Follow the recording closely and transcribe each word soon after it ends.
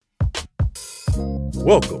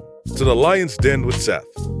Welcome to The Lion's Den with Seth,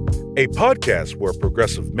 a podcast where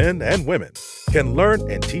progressive men and women can learn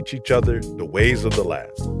and teach each other the ways of the land.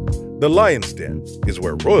 The Lion's Den is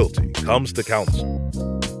where royalty comes to council.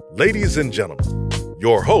 Ladies and gentlemen,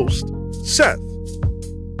 your host, Seth.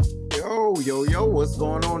 Yo, what's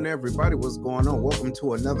going on, everybody? What's going on? Welcome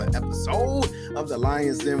to another episode of The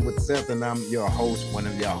Lion's Den with Seth, and I'm your host, one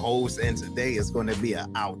of your hosts, and today is going to be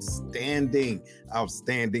an outstanding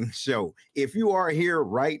show. If you are here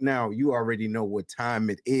right now, you already know what time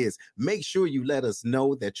it is. Make sure you let us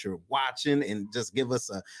know that you're watching and just give us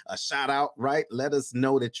a shout out, right? Let us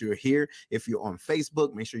know that you're here. If you're on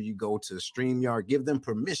Facebook, make sure you go to StreamYard, give them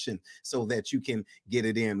permission so that you can get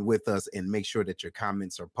it in with us and make sure that your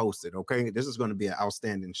comments are posted, okay? This is going to be an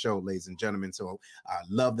outstanding show, ladies and gentlemen. So I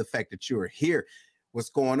love the fact that you are here.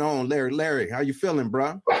 What's going on, Larry? Larry, how you feeling,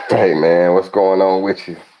 bro? Hey, man, what's going on with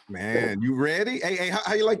you? Man, you ready? Hey,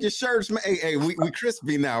 how you like your shirts, man? Hey, we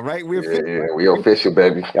crispy now, right? We official,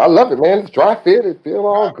 baby. I love it, man. It's dry fit. It feels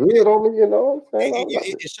all good on me, you know what I'm saying?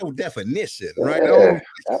 It show definition, right? Yeah,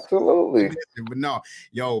 absolutely. But no,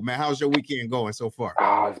 yo, man, how's your weekend going so far?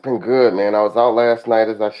 Oh, it's been good, man. I was out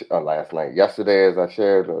yesterday as I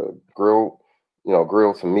shared a grilled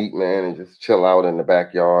some meat, man, and just chill out in the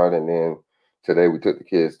backyard. And then today we took the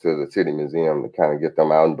kids to the City Museum to kind of get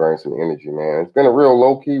them out and burn some energy, man. It's been a real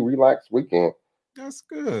low-key, relaxed weekend. That's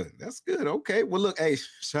good. Okay. Well, look, hey,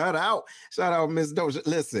 shout out, Miss Doja.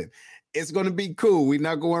 Listen, it's going to be cool. We're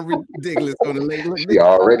not going ridiculous on the lake. She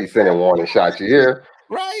already sending warning shots. You hear?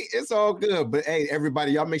 Right. It's all good. But hey,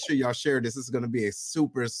 everybody, y'all make sure y'all share this. This is going to be a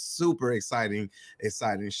super, super exciting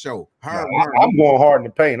show. I'm going hard in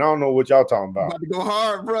the paint. I don't know what y'all talking about. About to go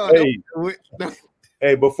hard, bro.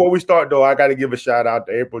 Hey, before we start, though, I got to give a shout out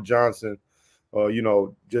to April Johnson.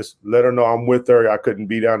 Just let her know I'm with her. I couldn't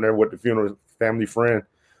be down there with the funeral, family friend.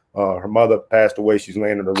 Her mother passed away. She's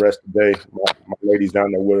laying to rest today. My lady's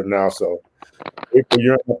down there with her now. So, April,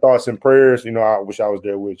 you're in my thoughts and prayers. I wish I was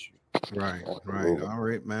there with you. Right. All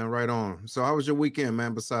right, man. Right on. So, how was your weekend,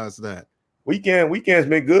 man? Besides that, weekend's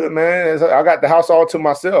been good, man. I got the house all to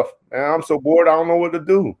myself, and I'm so bored. I don't know what to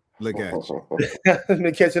do. Look at you. I've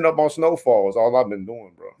been catching up on snowfalls. All I've been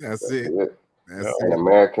doing, bro. That's it. An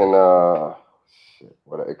American. Come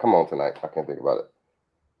on tonight. I can't think about it.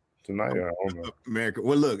 Tonight, I don't know. America.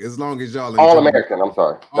 Well, look, as long as y'all All American. I'm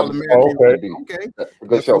sorry. All American. Okay. That's a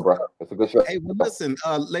good show, bro. It's a good show. Hey, well, listen,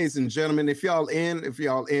 ladies and gentlemen, if y'all in,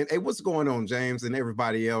 hey, what's going on, James and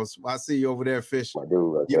everybody else? I see you over there, Fish. My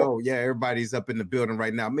dude, right yeah, everybody's up in the building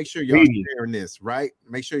right now. Make sure y'all sharing this, right?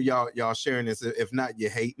 Make sure y'all sharing this. If not,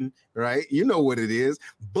 you're hating, right? You know what it is.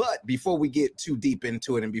 But before we get too deep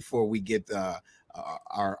into it, and before we get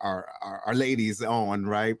our ladies on,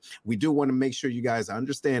 right, we do want to make sure you guys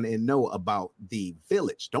understand and know about the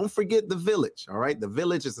Village. Don't forget the Village. All right, the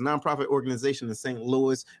Village is a nonprofit organization in St.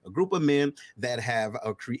 Louis, a group of men that have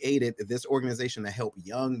created this organization to help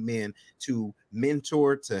young men to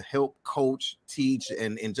mentor, to help coach, teach,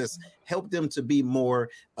 and just help them to be more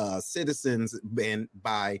citizens, and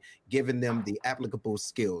by giving them the applicable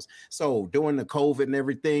skills. So during the COVID and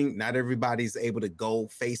everything, not everybody's able to go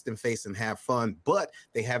face to face and have fun, but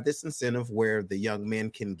they have this incentive where the young men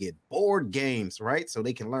can get board games, right? So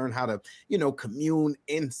they can learn how to, commune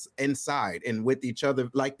inside and with each other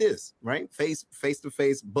like this, right? Face to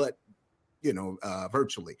face, but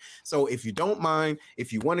virtually. So if you don't mind,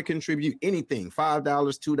 if you want to contribute anything, $5,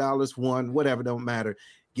 $2, $1, whatever, don't matter,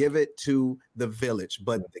 give it to the Village.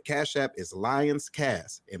 But the Cash App is Lions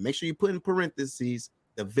Cast, and make sure you put in parentheses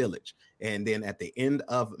the Village. And then at the end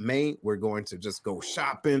of May, we're going to just go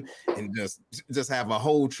shopping and just have a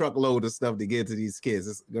whole truckload of stuff to give to these kids.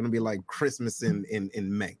 It's going to be like Christmas in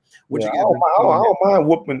May. I don't mind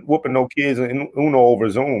whooping no kids in Uno over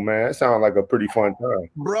Zoom, man. It sounds like a pretty fun time.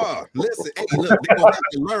 Bruh, listen, hey, look, they're going to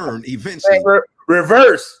have to learn eventually.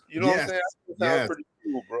 Reverse. You know what I'm saying? It sounds pretty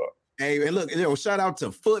cool, bro. Hey, and look, shout out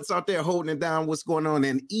to Foots out there holding it down. What's going on?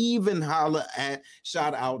 And even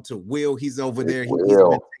shout out to Will. He's over there. He's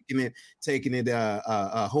been taking it,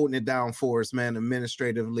 holding it down for us, man,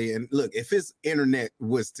 administratively. And look, if his internet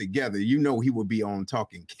was together, he would be on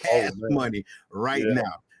talking cash money right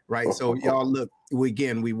now. Right. So y'all, look, we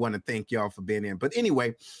want to thank y'all for being in. But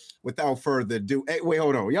anyway, without further ado, hey, wait,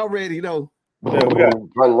 hold on. Y'all ready? Yeah, we got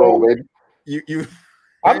run roll, baby. You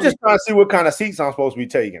I'm just trying to see what kind of seats I'm supposed to be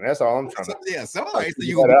taking. That's all I'm trying to. Yeah, somebody. So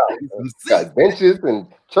you got benches and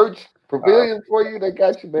church pavilions for you. They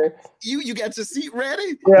got you, man. You got your seat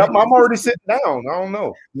ready? Yeah, I'm already sitting down. I don't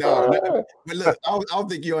know. No. But look, I don't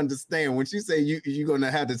think you understand when you say you're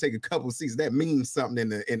gonna have to take a couple seats. That means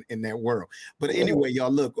something in that world. But anyway,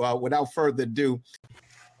 y'all, look. Without further ado.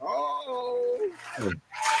 Oh,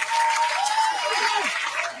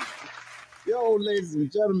 Yo, ladies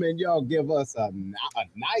and gentlemen, y'all give us a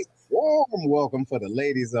nice warm welcome for the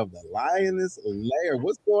ladies of the Lioness Lair.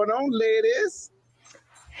 What's going on, ladies?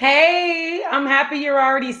 Hey, I'm happy you're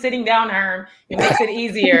already sitting down, Herm. It makes it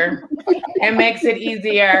easier.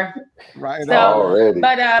 Right. So, already.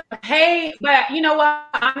 but hey, but you know what?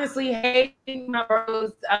 Honestly, hey, my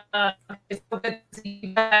bros, it's so good to see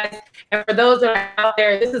you guys. And for those that are out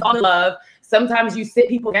there, this is all love. Sometimes you sit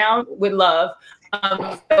people down with love.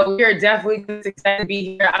 So we are definitely excited to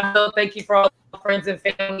be here. I'm so thank you for all the friends and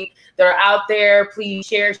family that are out there. Please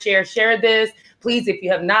share this. Please, if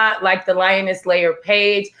you have not, like the Lioness Lair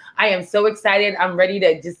page. I am so excited. I'm ready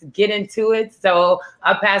to just get into it. So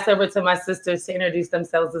I'll pass over to my sisters to introduce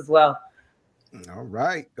themselves as well. All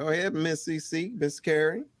right. Go ahead, Miss CC, Miss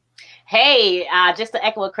Carrie. Hey, just to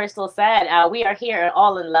echo what Crystal said, we are here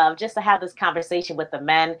all in love just to have this conversation with the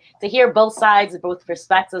men, to hear both sides, both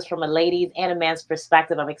perspectives from a lady's and a man's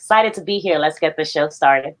perspective. I'm excited to be here. Let's get the show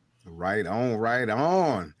started. Right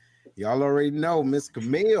on. Y'all already know Miss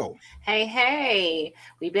Camille. Hey,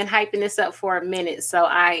 we've been hyping this up for a minute, so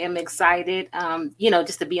I am excited,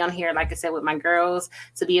 just to be on here, like I said, with my girls,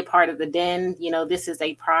 to be a part of the Den. This is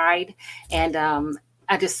a pride, and I'm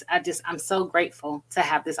so grateful to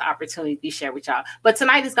have this opportunity to share with y'all. But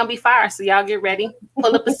tonight is going to be fire. So y'all get ready,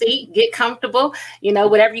 pull up a seat, get comfortable,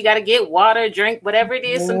 whatever you got to get, water, drink, whatever it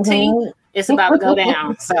is, some tea. It's about to go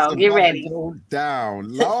down. So get ready. Go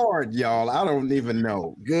down. Lord, y'all, I don't even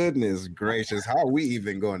know. Goodness gracious. How are we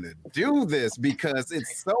even going to do this? Because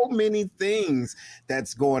it's so many things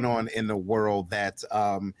that's going on in the world that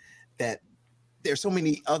there's so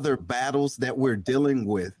many other battles that we're dealing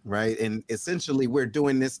with, right? And essentially we're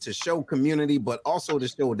doing this to show community, but also to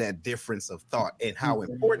show that difference of thought and how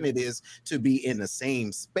important it is to be in the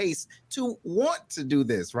same space to want to do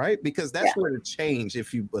this, right? Because that's where the change,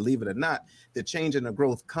 if you believe it or not, the change and the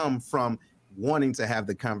growth come from wanting to have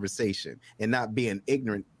the conversation and not being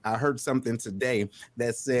ignorant. I heard something today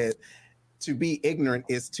that said to be ignorant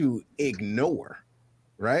is to ignore,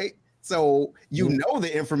 right? So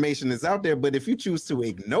the information is out there, but if you choose to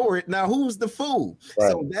ignore it, now who's the fool? Right.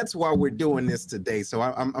 So that's why we're doing this today. So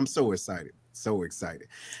I'm so excited.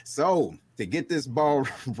 So to get this ball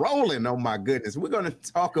rolling, oh my goodness, we're going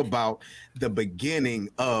to talk about the beginning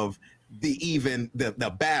of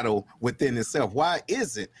the battle within itself. Why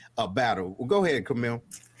is it a battle? Well, go ahead, Camille.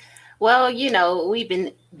 Well, we've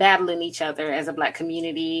been battling each other as a Black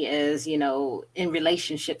community, as in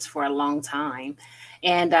relationships for a long time.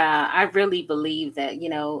 And I really believe that,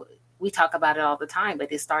 we talk about it all the time,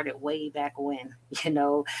 but it started way back when,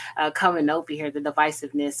 coming over here, the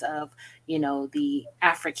divisiveness of, the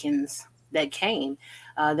Africans that came.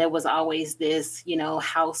 There was always this,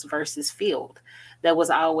 house versus field. There was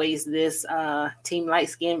always this team light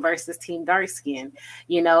skin versus team dark skin,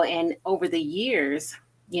 and over the years,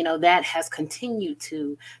 that has continued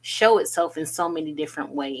to show itself in so many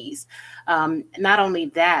different ways. Not only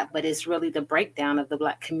that, but it's really the breakdown of the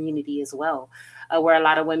Black community as well, where a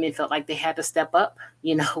lot of women felt like they had to step up.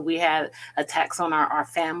 We had attacks on our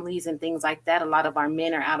families and things like that. A lot of our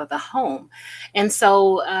men are out of the home. And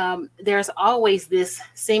so there's always this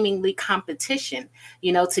seemingly competition,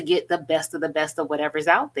 to get the best of whatever's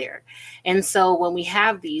out there. And so when we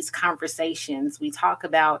have these conversations, we talk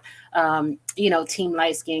about, team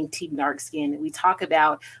light skin, team dark skin. We talk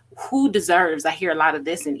about who deserves, I hear a lot of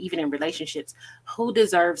this, and even in relationships, who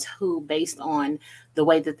deserves who based on the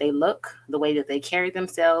way that they look, the way that they carry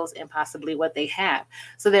themselves, and possibly what they have.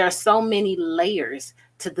 So there are so many layers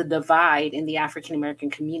to the divide in the African American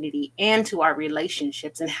community and to our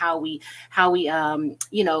relationships and how we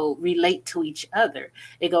relate to each other.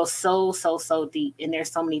 It goes so deep, and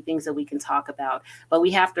there's so many things that we can talk about. But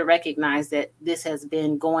we have to recognize that this has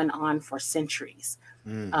been going on for centuries.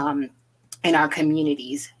 In our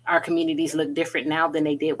communities. Our communities look different now than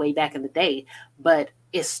they did way back in the day, but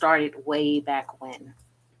it started way back when.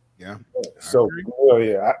 Yeah. So,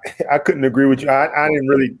 I couldn't agree with you. I didn't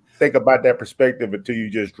really think about that perspective until you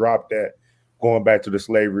just dropped that, going back to the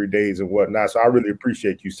slavery days and whatnot. So I really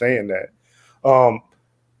appreciate you saying that.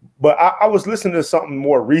 But I was listening to something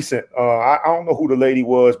more recent. I don't know who the lady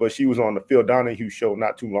was, but she was on the Phil Donahue show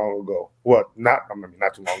not too long ago. Well, not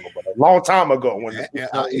too long ago, but a long time ago.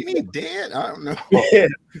 He dead? I don't know. Yeah.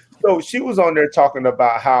 So she was on there talking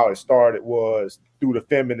about how it started was through the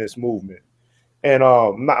feminist movement. And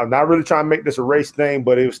not really trying to make this a race thing,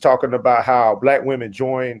 but it was talking about how Black women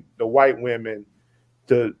joined the white women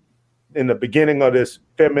in the beginning of this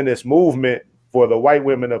feminist movement for the white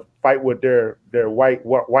women to fight with their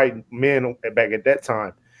white men back at that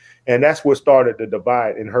time. And that's what started the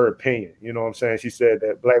divide, in her opinion. You know what I'm saying? She said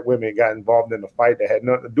that black women got involved in a fight that had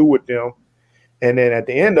nothing to do with them. And then at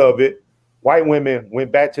the end of it, white women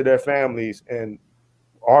went back to their families, and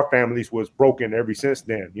our families was broken ever since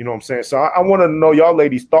then. You know what I'm saying? So I want to know y'all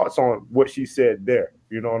ladies' thoughts on what she said there.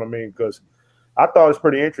 You know what I mean? Because I thought it was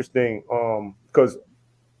pretty interesting. Because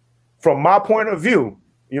from my point of view,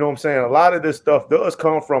 you know what I'm saying, a lot of this stuff does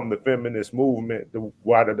come from the feminist movement,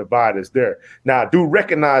 why the divide is there. Now, I do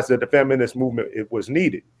recognize that the feminist movement, it was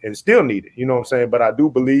needed and still needed, you know what I'm saying? But I do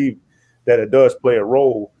believe that it does play a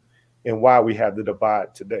role in why we have the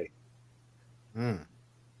divide today. But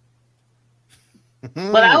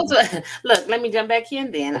I also, look, let me jump back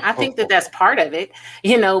in then. I think that that's part of it,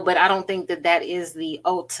 you know, but I don't think that that is the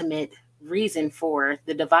ultimate reason for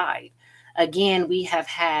the divide. Again, we have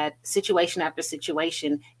had situation after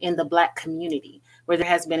situation in the Black community where there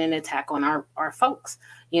has been an attack on our folks,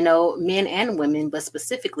 you know, men and women, but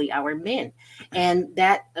specifically our men. And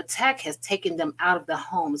that attack has taken them out of the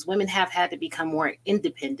homes. Women have had to become more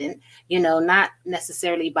independent, you know, not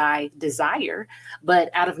necessarily by desire, but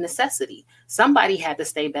out of necessity. Somebody had to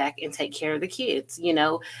stay back and take care of the kids, you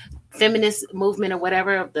know. Feminist movement or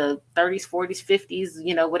whatever of the 30s, 40s, 50s,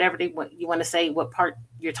 you know, whatever you want to say, what part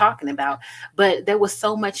you're talking about. But there was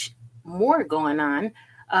so much more going on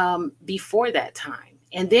before that time.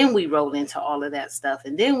 And then we roll into all of that stuff.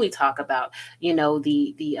 And then we talk about, you know,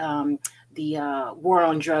 the war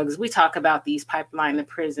on drugs. We talk about these pipeline to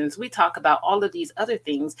prisons. We talk about all of these other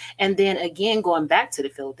things. And then again, going back to the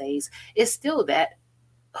field days, it's still that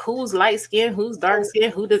who's light skinned, who's dark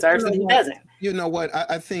skinned, who deserves and who doesn't. You know what?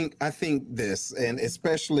 I think this, and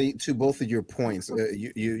especially to both of your points,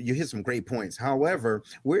 you hit some great points. However,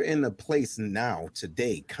 we're in a place now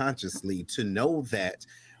today, consciously, to know that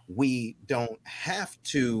we don't have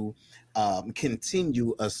to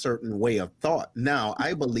continue a certain way of thought. Now,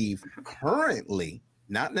 I believe currently,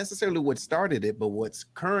 not necessarily what started it, but what's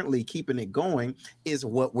currently keeping it going is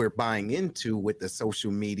what we're buying into with the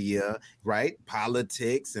social media, right?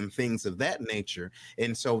 Politics and things of that nature.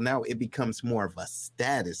 And so now it becomes more of a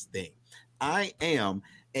status thing. I am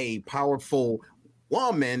a powerful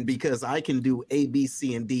woman because I can do A, B,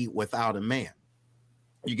 C, and D without a man.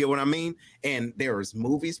 You get what I mean? And there's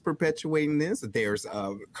movies perpetuating this. There's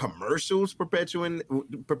commercials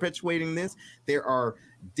perpetuating this. There are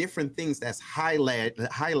different things that's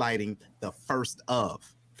highlighting the first of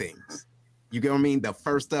things. You get what I mean? The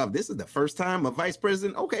first of. This is the first time a vice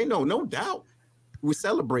president. Okay, no doubt. We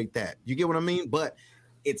celebrate that. You get what I mean? But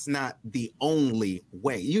it's not the only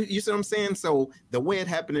way. You see what I'm saying? So the way it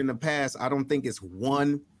happened in the past, I don't think it's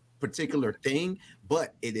one particular thing,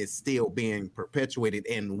 but it is still being perpetuated,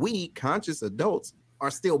 and we conscious adults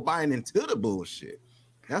are still buying into the bullshit.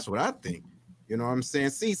 That's what I think. You know what I'm saying?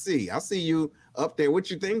 CC, I see you up there.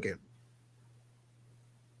 What you thinking?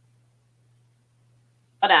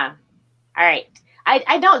 Hold on. All right.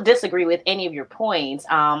 I don't disagree with any of your points.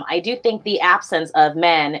 I do think the absence of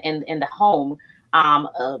men in the home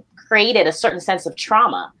created a certain sense of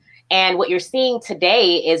trauma. And what you're seeing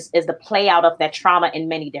today is the play out of that trauma in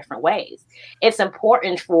many different ways. It's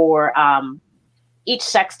important for each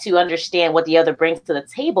sex to understand what the other brings to the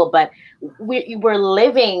table, but we're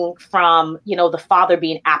living from, you know, the father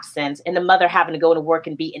being absent and the mother having to go to work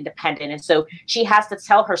and be independent. And so she has to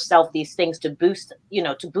tell herself these things to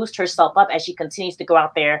boost herself up as she continues to go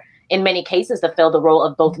out there, in many cases, to fill the role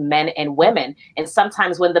of both men and women. And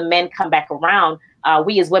sometimes when the men come back around,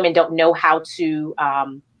 we as women don't know how to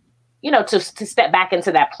to step back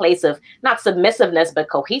into that place of not submissiveness, but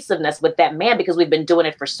cohesiveness with that man, because we've been doing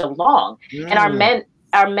it for so long. And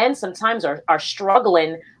our men sometimes are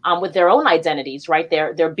struggling with their own identities, right?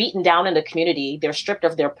 They're beaten down in the community. They're stripped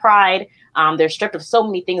of their pride. They're stripped of so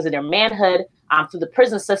many things in their manhood through the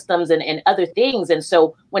prison systems and other things. And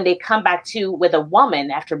so when they come back with a woman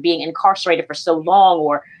after being incarcerated for so long,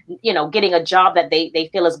 or, you know, getting a job that they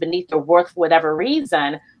feel is beneath their worth for whatever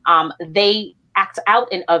reason, they act out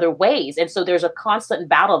in other ways. And so there's a constant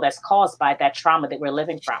battle that's caused by that trauma that we're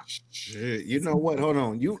living from. You know what? Hold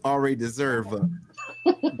on. You already deserve a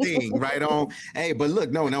thing, right on. Hey, but look,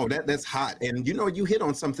 no, that's hot. And you know, you hit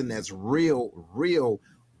on something that's really real.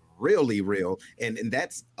 And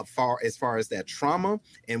that's as far as that trauma.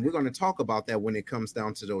 And we're going to talk about that when it comes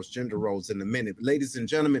down to those gender roles in a minute. Ladies and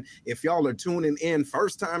gentlemen, if y'all are tuning in,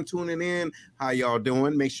 first time tuning in, how y'all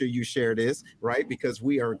doing? Make sure you share this, right? Because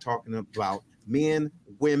we are talking about men,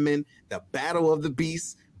 women, the battle of the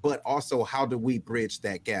beasts, but also how do we bridge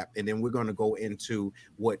that gap? And then we're going to go into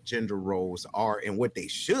what gender roles are and what they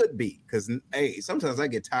should be. Because, hey, sometimes I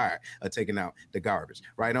get tired of taking out the garbage,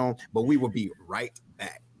 right on? But we will be right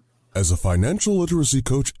back. As a financial literacy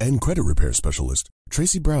coach and credit repair specialist,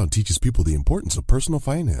 Tracy Brown teaches people the importance of personal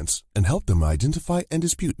finance and help them identify and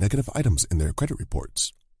dispute negative items in their credit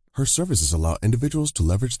reports. Her services allow individuals to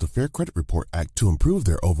leverage the Fair Credit Report Act to improve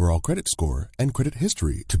their overall credit score and credit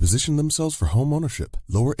history to position themselves for home ownership,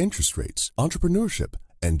 lower interest rates, entrepreneurship,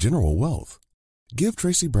 and general wealth. Give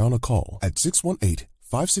Tracy Brown a call at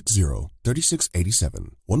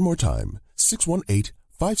 618-560-3687. One more time,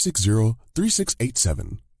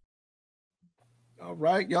 618-560-3687. All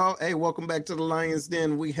right, y'all. Hey, welcome back to the Lion's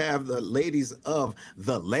Den. We have the ladies of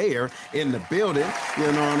The Layer in the building. You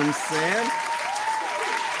know what I'm saying?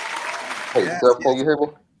 Hey, Steph, can you hear me?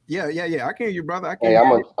 Yeah. I can hear you, brother. Hey,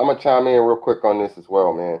 I'm gonna chime in real quick on this as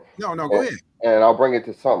well, man. No, go ahead. And I'll bring it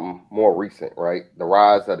to something more recent, right? The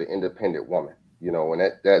rise of the independent woman. You know, when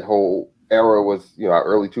that whole era was, our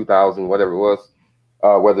early 2000s, whatever it was,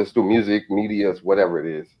 whether it's through music, media, whatever it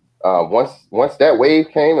is. Once that wave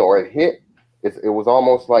came or it hit, it was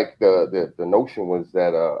almost like the notion was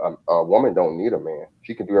that a woman don't need a man.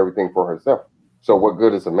 She can do everything for herself. So what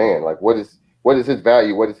good is a man? Like, what is his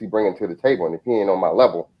value? What is he bringing to the table? And if he ain't on my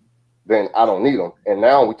level, then I don't need him. And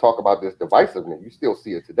now we talk about this divisiveness. You still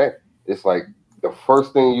see it today. It's like the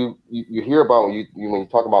first thing you hear about when you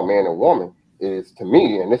talk about man and woman is, to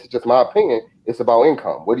me, and this is just my opinion, it's about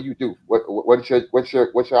income. What do you do? What's your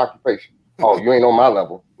occupation? Oh, you ain't on my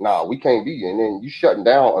level. Nah, we can't be. And then you shutting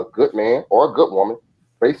down a good man or a good woman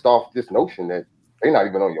based off this notion that they're not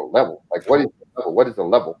even on your level. Like, what is the level? What is the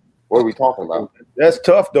level? What are we talking about? That's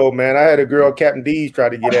tough, though, man. I had a girl, Captain D's, try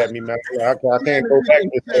to get at me, man. I can't go back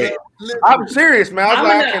this way. I'm serious, man.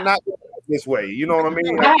 I cannot go back this way. You know what I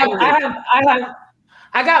mean?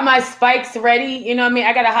 I got my spikes ready. You know what I mean?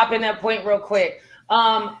 I got to hop in that point real quick.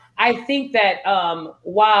 I think that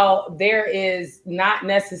while there is not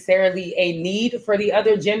necessarily a need for the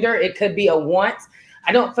other gender, it could be a want.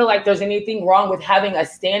 I don't feel like there's anything wrong with having a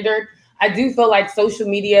standard. I do feel like social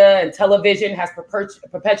media and television has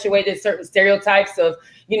perpetuated certain stereotypes of,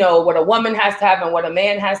 what a woman has to have and what a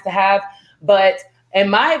man has to have. But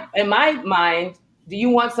in my mind, do you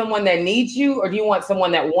want someone that needs you or do you want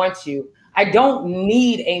someone that wants you? I don't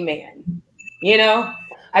need a man,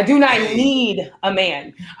 I do not need a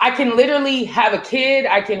man. I can literally have a kid.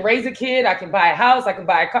 I can raise a kid. I can buy a house. I can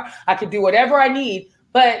buy a car. I can do whatever I need,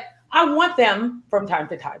 but I want them from time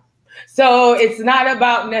to time. So it's not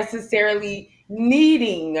about necessarily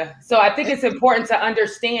needing. So I think it's important to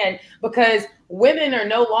understand, because women are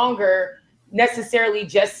no longer necessarily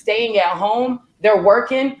just staying at home. They're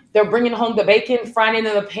working. They're bringing home the bacon, frying it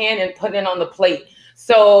in the pan and putting it on the plate.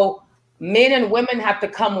 So men and women have to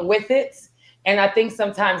come with it. And I think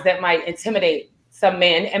sometimes that might intimidate some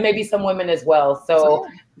men and maybe some women as well. So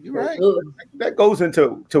you're right. That goes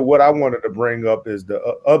into what I wanted to bring up is the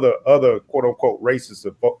other quote unquote races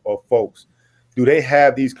of folks. Do they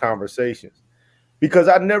have these conversations? Because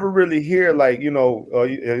I never really hear, like,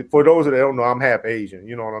 for those that don't know, I'm half Asian.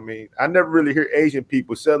 You know what I mean? I never really hear Asian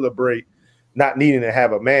people celebrate not needing to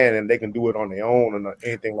have a man and they can do it on their own or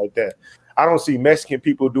anything like that. I don't see Mexican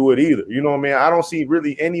people do it either. You know what I mean? I don't see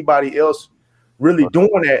really anybody else really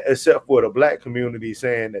doing that except for the Black community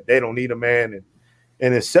saying that they don't need a man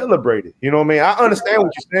and it's celebrated. You know what I mean? I understand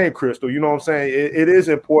what you're saying, Crystal. You know what I'm saying? It is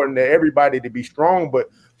important that everybody to be strong, but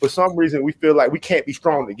for some reason we feel like we can't be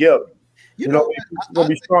strong together. You know, to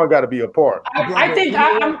be strong, got to be apart. I think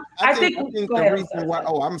the reason why.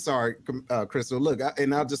 Oh, I'm sorry, Crystal. Look,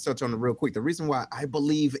 and I'll just touch on it real quick. The reason why I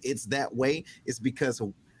believe it's that way is because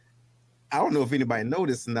I don't know if anybody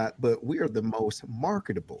noticed or not, but we are the most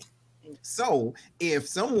marketable. So if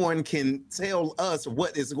someone can tell us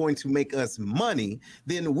what is going to make us money,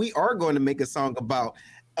 then we are going to make a song about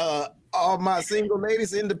all my single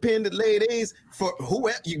ladies, independent ladies, for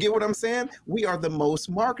whoever. You get what I'm saying? We are the most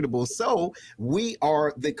marketable. So we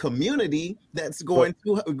are the community that's going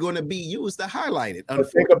to be used to highlight it.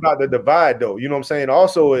 Think about the divide, though. You know what I'm saying?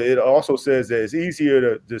 Also, it also says that it's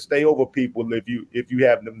easier to stay over people if you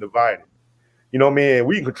have them divided. You know what I mean?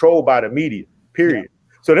 We controlled by the media, period. Yeah.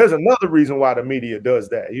 So there's another reason why the media does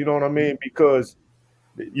that. You know what I mean? Because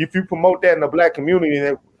if you promote that in the Black community,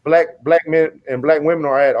 that black men and Black women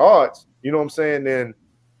are at odds, you know what I'm saying? Then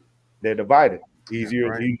they're divided.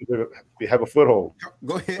 Easier to have a foothold.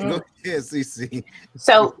 Go ahead, CC.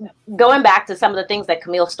 So going back to some of the things that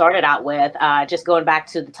Camille started out with, just going back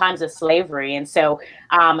to the times of slavery. And so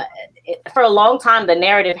for a long time, the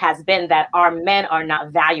narrative has been that our men are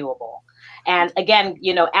not valuable. And again,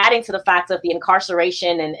 adding to the fact of the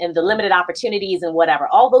incarceration and the limited opportunities and whatever,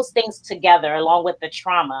 all those things together, along with the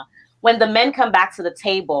trauma, when the men come back to the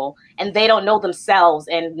table and they don't know themselves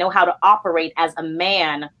and know how to operate as a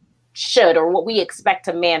man should or what we expect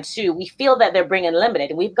a man to, we feel that they're bringing limited.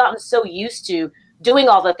 And we've gotten so used to doing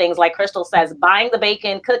all the things like Crystal says, buying the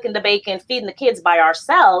bacon, cooking the bacon, feeding the kids by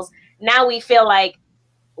ourselves. Now we feel like,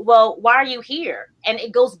 well, why are you here? And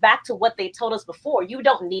it goes back to what they told us before. You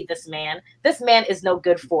don't need this man. This man is no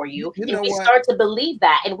good for you. And we start to believe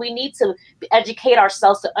that. And we need to educate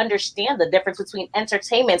ourselves to understand the difference between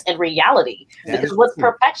entertainment and reality. Because what's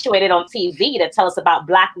perpetuated on TV to tell us about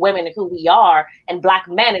Black women and who we are and Black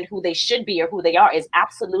men and who they should be or who they are is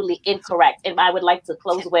absolutely incorrect. And I would like to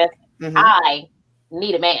close with, I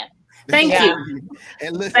need a man. Thank you.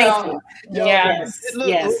 And listen, Thank you.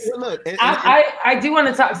 Look. I do want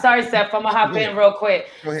to talk. Sorry, Steph. I'm gonna hop in real quick.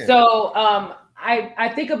 Go ahead. So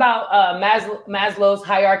I think about Maslow's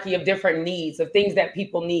hierarchy of different needs, of things that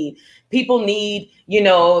people need. People need,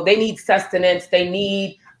 they need sustenance. They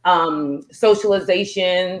need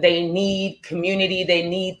socialization. They need community. They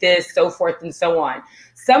need this, so forth and so on.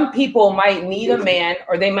 Some people might need a man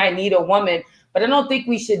or they might need a woman, but I don't think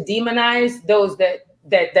we should demonize those that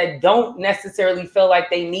don't necessarily feel like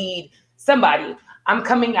they need somebody. I'm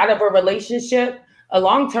coming out of a relationship, a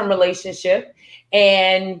long-term relationship,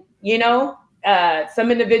 and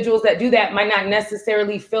some individuals that do that might not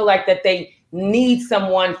necessarily feel like that they need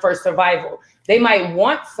someone for survival. They might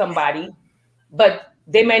want somebody, but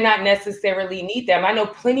they may not necessarily need them. I know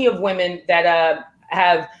plenty of women that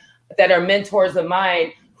are mentors of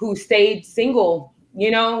mine who stayed single,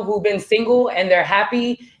 who've been single and they're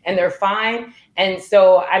happy and they're fine. And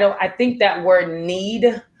so I think that word need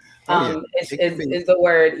is the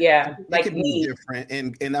word. Yeah. Like need. Different.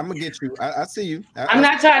 And I'm gonna get you. I see you. I'm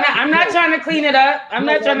not trying to clean it up. I'm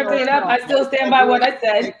not trying to clean it up. I still stand by what I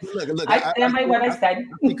said. Look, I stand by what I said.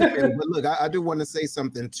 But look, I do want to say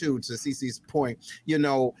something too, to CC's point.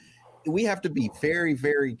 We have to be very,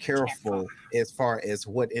 very careful as far as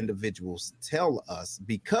what individuals tell us,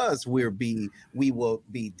 because we will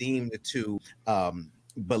be deemed to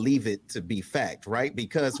believe it to be fact, right?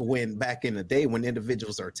 Because when back in the day, when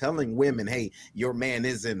individuals are telling women, hey, your man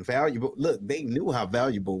isn't valuable, look, they knew how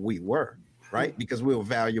valuable we were, right? Because we were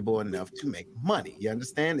valuable enough to make money. You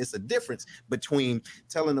understand? It's a difference between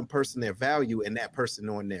telling a person their value and that person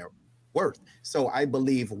on their worth. So I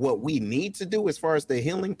believe what we need to do as far as the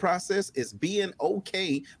healing process is being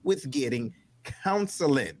okay with getting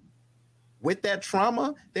counseling. With that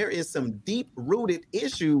trauma, there is some deep-rooted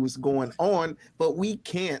issues going on, but we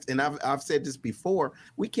can't, and I've said this before,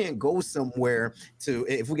 we can't go somewhere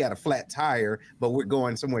if we got a flat tire, but we're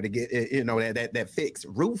going somewhere to get, that fix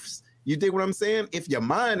roofs. You dig what I'm saying? If your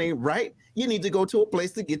mind ain't right, you need to go to a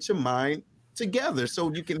place to get your mind together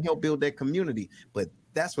so you can help build that community. But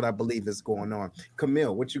that's what I believe is going on.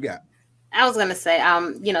 Camille, what you got? I was gonna say,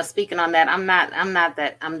 speaking on that,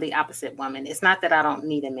 I'm the opposite woman. It's not that I don't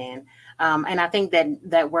need a man. And I think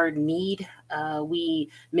that word need, we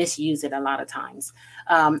misuse it a lot of times.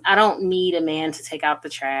 I don't need a man to take out the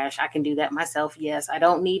trash. I can do that myself. Yes. I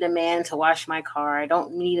don't need a man to wash my car. I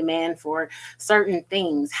don't need a man for certain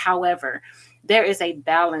things. However, there is a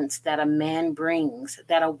balance that a man brings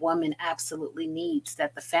that a woman absolutely needs,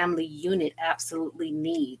 that the family unit absolutely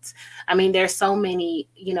needs. I mean, there's so many,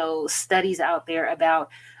 studies out there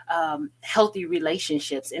about healthy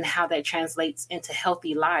relationships and how that translates into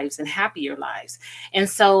healthy lives and happier lives. And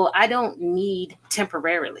so I don't need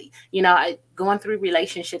temporarily, going through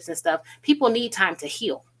relationships and stuff, people need time to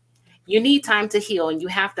heal. You need time to heal, and you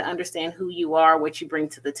have to understand who you are, what you bring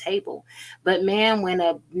to the table. But man, when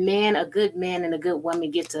a good man and a good woman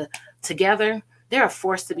get together, they're a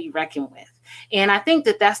force to be reckoned with. And I think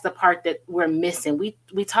that that's the part that we're missing.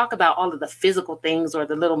 We talk about all of the physical things or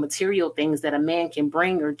the little material things that a man can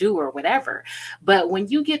bring or do or whatever. But when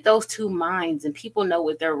you get those two minds and people know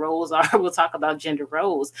what their roles are, we'll talk about gender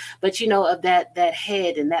roles, but of that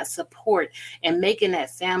head and that support and making that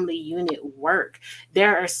family unit work,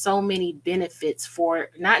 there are so many benefits for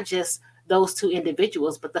not just those two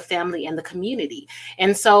individuals, but the family and the community.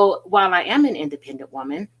 And so while I am an independent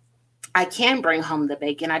woman, I can bring home the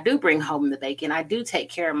bacon. I do bring home the bacon. I do take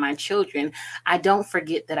care of my children. I don't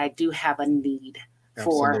forget that I do have a need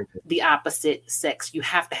for the opposite sex. You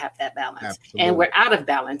have to have that balance. Absolutely. And we're out of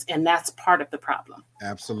balance, and that's part of the problem.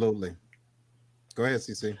 Absolutely. Go ahead,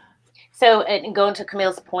 CC. So, and going to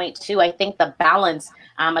Camille's point too, I think the balance,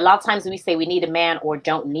 a lot of times when we say we need a man or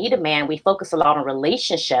don't need a man, we focus a lot on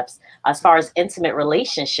relationships as far as intimate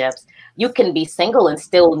relationships. you can be single and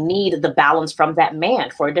still need the balance from that man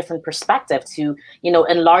for a different perspective to,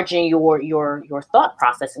 enlarging your thought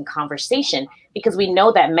process and conversation, because we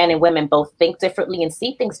know that men and women both think differently and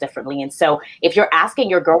see things differently. And so if you're asking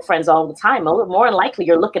your girlfriends all the time, more than likely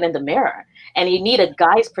you're looking in the mirror, and you need a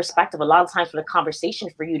guy's perspective a lot of times for the conversation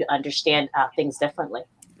for you to understand things differently.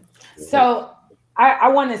 So I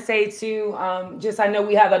want to say too, I know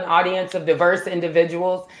we have an audience of diverse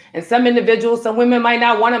individuals, and some women might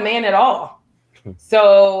not want a man at all.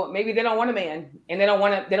 So maybe they don't want a man, and they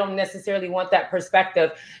don't necessarily want that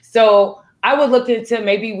perspective. So I would look into,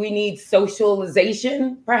 maybe we need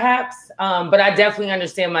socialization perhaps. But I definitely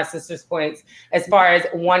understand my sister's points as far as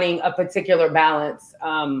wanting a particular balance,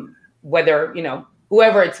 whether,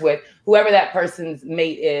 whoever it's with, whoever that person's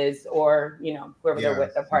mate is, or, whoever they're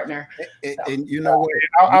with, their partner. And you know what?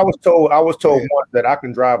 I was told once that I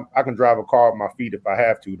can drive a car with my feet if I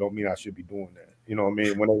have to. Don't mean I should be doing that. You know what I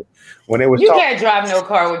mean? When it was, you can't drive no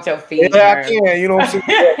car with your feet. Yeah, I can. You know what I'm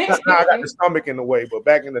saying? Now I got the stomach in the way, but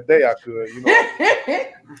back in the day I could.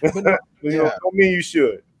 Don't mean you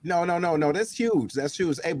should. No. That's huge.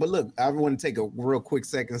 Hey, but look, I want to take a real quick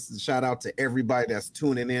second to shout out to everybody that's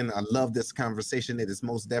tuning in. I love this conversation. It is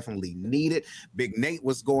most definitely needed. Big Nate,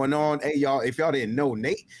 what's going on? Hey, y'all, if y'all didn't know,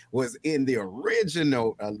 Nate was in the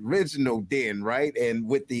original den, right? And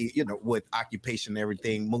with the, with occupation and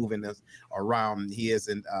everything moving us around, he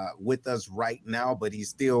isn't with us right now, but he's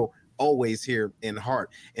still always here in heart.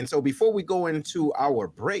 And so before we go into our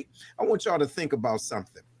break, I want y'all to think about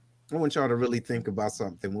something. I want y'all to really think about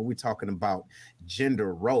something when we're talking about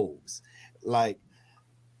gender roles. Like,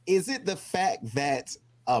 is it the fact that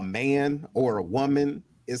a man or a woman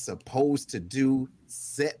is supposed to do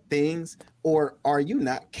set things, or are you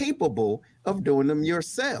not capable of doing them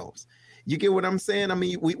yourselves? You get what I'm saying? I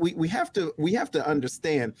mean, we have to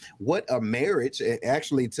understand what a marriage,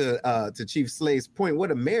 actually to Chief Slade's point,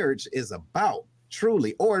 what a marriage is about.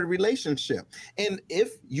 Truly, or a relationship. And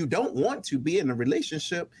if you don't want to be in a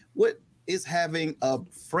relationship, what is having a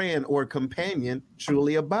friend or companion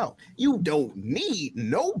truly about? You don't need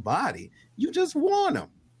nobody. You just want them.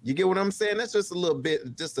 You get what I'm saying? That's just a little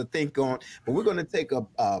bit just to think on. But we're going to take a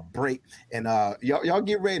break, and y'all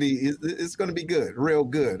get ready. It's going to be good, real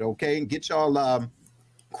good. Okay, get y'all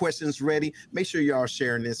questions ready. Make sure y'all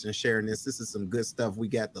sharing this. This is some good stuff. We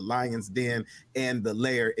got the Lion's Den and the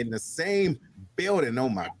Lair in the same building. Oh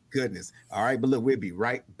my goodness. All right, but look, we'll be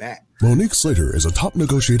right back. Monique Slater is a top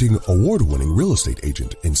negotiating, award-winning real estate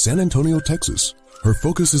agent in San Antonio, Texas. Her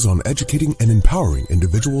focus is on educating and empowering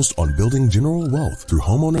individuals on building general wealth through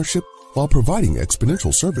homeownership while providing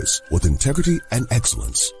exponential service with integrity and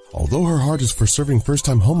excellence. Although her heart is for serving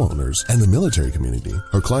first-time homeowners and the military community,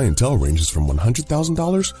 her clientele ranges from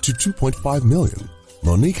 $100,000 to $2.5 million.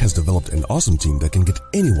 Monique has developed an awesome team that can get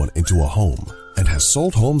anyone into a home and has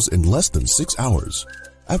sold homes in less than 6 hours.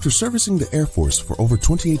 After servicing the Air Force for over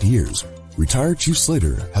 28 years, retired Chief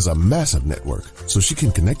Slater has a massive network, so she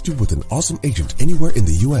can connect you with an awesome agent anywhere in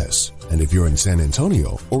the U.S. And if you're in San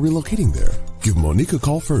Antonio or relocating there, give Monique a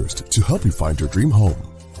call first to help you find your dream home.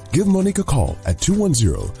 Give Monique a call at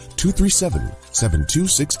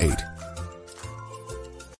 210-237-7268.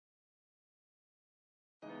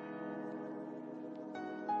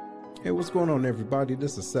 Hey, what's going on, everybody?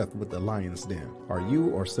 This is Seth with the Lion's Den. Are you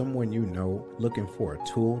or someone you know looking for a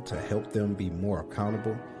tool to help them be more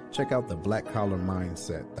accountable? Check out the Black Collar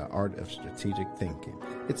Mindset, the Art of Strategic Thinking.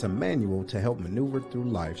 It's a manual to help maneuver through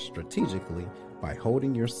life strategically by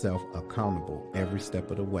holding yourself accountable every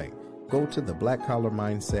step of the way. Go to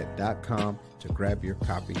theblackcollarmindset.com to grab your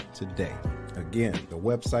copy today. Again, the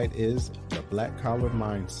website is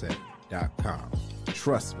theblackcollarmindset.com.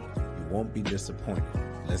 Trust me, you won't be disappointed.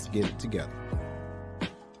 Let's get it together.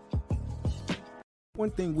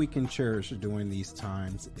 One thing we can cherish during these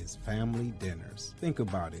times is family dinners. Think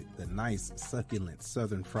about it. The nice, succulent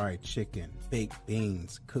Southern fried chicken, baked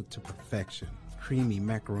beans cooked to perfection, creamy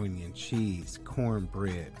macaroni and cheese,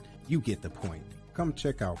 cornbread. You get the point. Come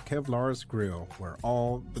check out Kevlar's Grill, where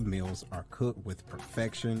all the meals are cooked with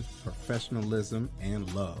perfection, professionalism,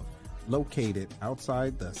 and love. Located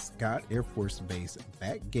outside the Scott Air Force Base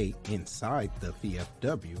back gate inside the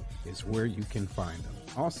VFW is where you can find them.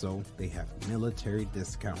 Also, they have military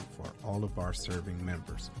discount for all of our serving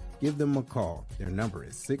members. Give them a call. Their number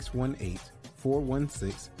is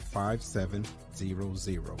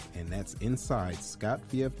 618-416-5700, and that's inside Scott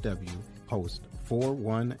VFW Post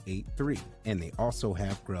 4183. And they also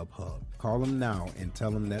have Grubhub. Call them now and tell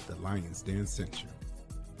them that the Lion's Den sent you.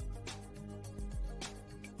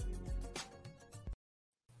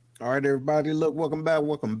 All right, everybody, look, welcome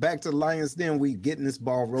back to the Lion's Den. We getting this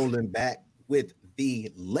ball rolling back with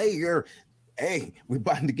the layer. Hey, we're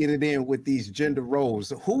about to get it in with these gender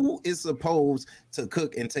roles. Who is supposed to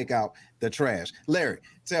cook and take out the trash? Larry,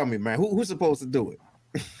 tell me, man, who's supposed to do it?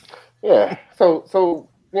 Yeah. So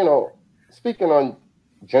speaking on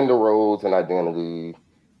gender roles and identity,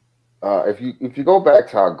 if you go back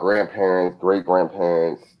to our grandparents, great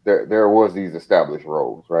grandparents, there was these established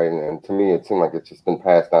roles, right? And to me, it seemed like it's just been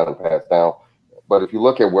passed down and passed down. But if you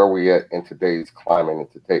look at where we're at in today's climate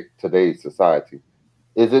and today's society,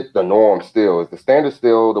 is it the norm still? Is the standard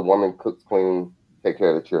still the woman cooks, clean, take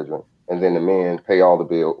care of the children, and then the men pay all the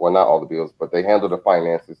bills? Well, not all the bills, but they handle the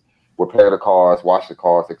finances, repair the cars, wash the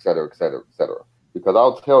cars, et cetera, et cetera, et cetera. Because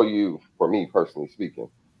I'll tell you, for me personally speaking,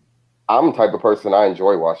 I'm the type of person, I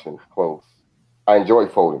enjoy washing clothes. I enjoy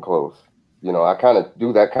folding clothes. I kind of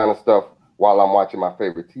do that kind of stuff while I'm watching my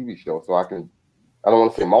favorite TV show. So I don't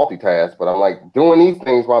want to say multitask, but I'm like doing these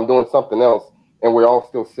things while I'm doing something else. And we're all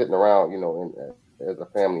still sitting around, as a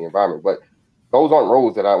family environment. But those aren't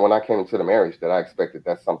roles that when I came into the marriage, that I expected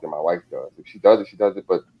that's something my wife does. If she does it, she does it.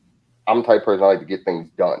 But I'm the type of person I like to get things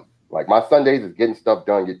done. Like my Sundays is getting stuff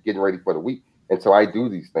done, getting ready for the week. And so I do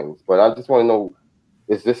these things. But I just want to know,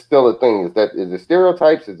 is this still a thing? Is it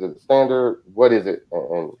stereotypes? Is it standard? What is it?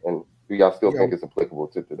 And do y'all still think it's applicable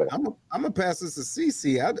to today? I'm gonna pass this to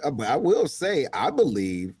CC. I will say, I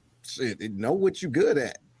believe, know what you're good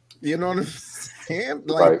at. You know what I'm saying?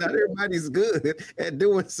 Like, not everybody's good at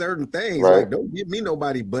doing certain things. Right. Like, don't give me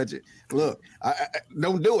nobody budget. Look, I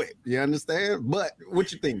don't do it. You understand? But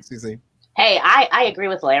what you think, CC? Hey, I agree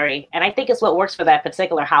with Larry, and I think it's what works for that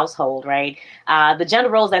particular household, right? The gender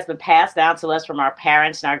roles that's been passed down to us from our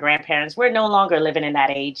parents and our grandparents, we're no longer living in that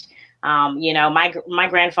age. My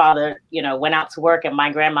grandfather, went out to work, and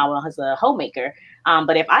my grandma was a homemaker.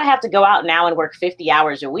 But if I have to go out now and work 50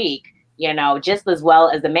 hours a week, just as well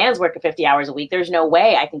as the man's working 50 hours a week, there's no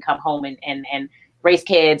way I can come home and raise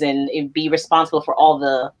kids and be responsible for all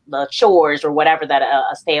the chores or whatever that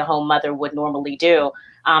a stay-at-home mother would normally do.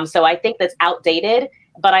 So I think that's outdated.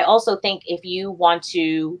 But I also think if you want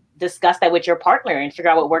to discuss that with your partner and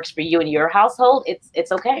figure out what works for you and your household,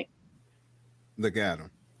 it's okay. Look at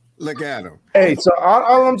him. Look at him. Hey, so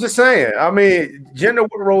all I'm just saying, I mean, gender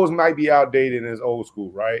roles might be outdated and it's old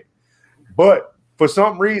school, right? But for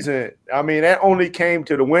some reason, I mean, that only came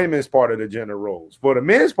to the women's part of the gender roles. For the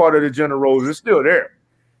men's part of the gender roles, it's still there.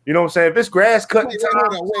 You know what I'm saying? If it's grass cutting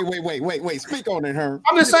time. Wait. Speak on it, Herm.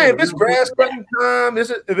 I'm just saying, if it's grass cutting time,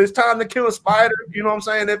 if it's time to kill a spider, you know what I'm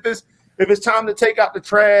saying? If it's time to take out the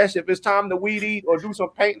trash, if it's time to weed eat or do some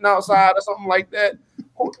painting outside or something like that,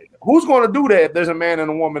 who's going to do that if there's a man and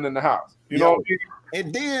a woman in the house? You know what I mean?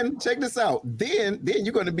 And then check this out. Then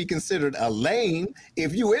you're going to be considered a lame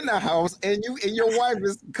if you in the house and your wife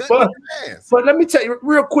is cutting the grass. But let me tell you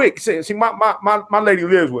real quick. See, my lady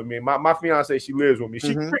lives with me. My fiance, she lives with me.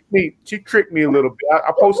 She tricked me a little bit.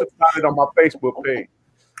 I posted about it on my Facebook page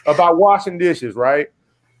about washing dishes, right?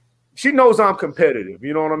 She knows I'm competitive,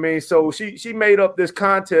 you know what I mean? So she made up this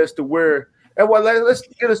contest to where, let's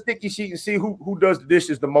get a sticky sheet and see who does the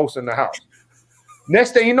dishes the most in the house.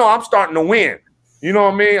 Next thing you know, I'm starting to win. You know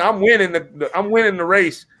what I mean? I'm winning the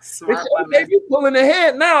race. Okay, you pulling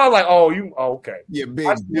ahead now. I'm like, okay. You're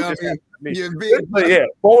big. You're big. Yeah,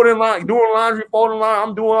 folding line, doing laundry, folding line.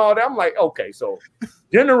 I'm doing all that. I'm like, okay, so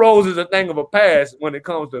gender roles is a thing of a past when it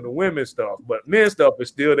comes to the women's stuff, but men's stuff is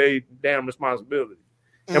still their damn responsibility.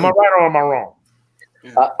 Am I right or am I wrong?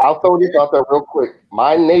 I'll throw this out there real quick.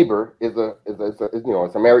 My neighbor is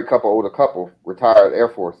a married couple, older couple, retired Air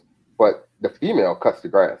Force, but the female cuts the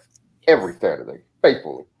grass every Saturday,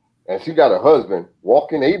 faithfully. And she got a husband,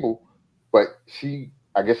 walking able, but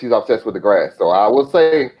I guess she's obsessed with the grass. So I will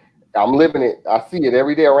say, I'm living it. I see it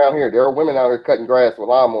every day around here. There are women out here cutting grass with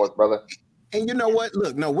lawnmowers, brother. And you know what?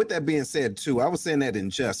 Look, no, with that being said, too, I was saying that in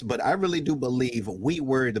jest, but I really do believe we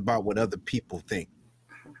worried about what other people think.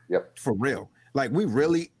 Yep. For real. Like, we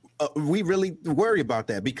really worry about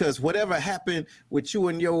that, because whatever happened with you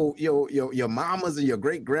and your mamas and your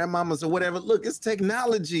great grandmamas or whatever, look, it's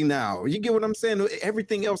technology now. You get what I'm saying?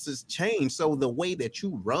 Everything else has changed. So the way that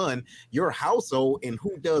you run your household and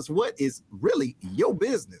who does what is really your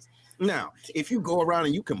business. Now, if you go around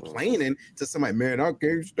and you complaining to somebody, man, I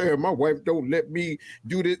can't stand, my wife don't let me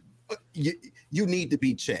do this. You need to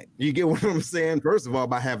be checked. You get what I'm saying? First of all,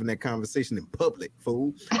 by having that conversation in public,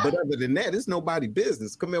 fool. But other than that, it's nobody's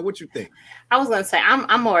business. Come here, what you think? I was gonna say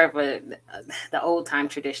I'm more of the old time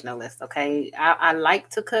traditionalist. Okay, I like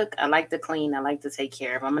to cook, I like to clean, I like to take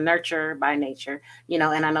care of. I'm a nurturer by nature, and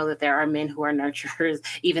I know that there are men who are nurturers,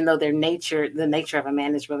 even though the nature of a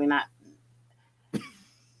man is really not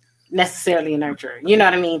necessarily a nurturer, you know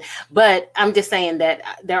what I mean? But I'm just saying that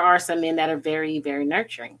there are some men that are very, very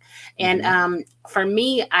nurturing. And for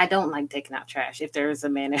me, I don't like taking out trash. If there is a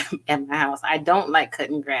man at my house, I don't like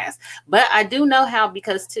cutting grass, but I do know how,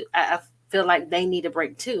 because I feel like they need a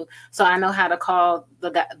break too. So I know how to call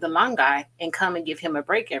the lawn guy and come and give him a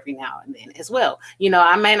break every now and then as well. You know,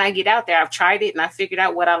 I may not get out there. I've tried it and I figured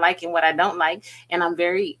out what I like and what I don't like. And I'm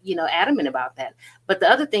very, adamant about that. But the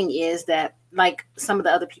other thing is that, like some of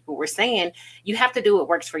the other people were saying, you have to do what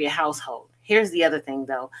works for your household. Here's the other thing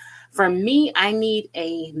though. For me, I need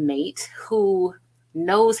a mate who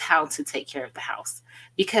knows how to take care of the house,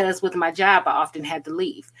 because with my job, I often had to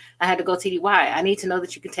leave. I had to go TDY. I need to know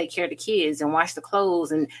that you can take care of the kids and wash the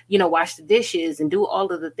clothes and, wash the dishes and do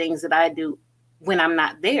all of the things that I do when I'm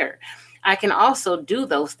not there. I can also do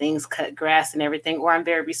those things, cut grass and everything, or I'm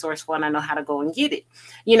very resourceful and I know how to go and get it.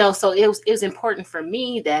 So it was important for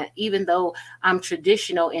me that even though I'm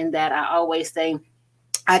traditional in that I always say,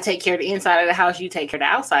 I take care of the inside of the house, you take care of the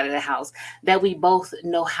outside of the house, that we both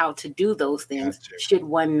know how to do those things should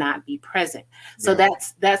one not be present. So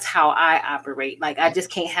that's how I operate. Like, I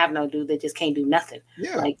just can't have no dude that just can't do nothing.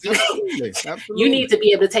 Yeah, like, absolutely. You need to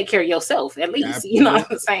be able to take care of yourself at least. Absolutely. You know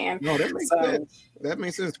what I'm saying? No, that makes sense. That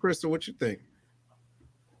makes sense. Crystal, what you think?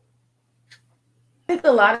 I think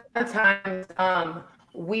a lot of times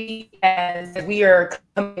we are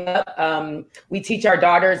coming up, we teach our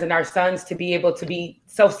daughters and our sons to be able to be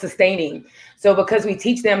self-sustaining. So because we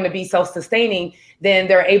teach them to be self-sustaining, then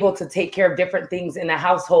they're able to take care of different things in the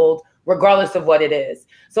household, regardless of what it is.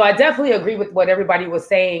 So I definitely agree with what everybody was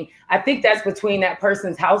saying. I think that's between that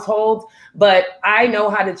person's household, but I know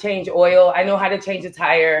how to change oil. I know how to change a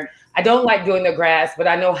tire. I don't like doing the grass, but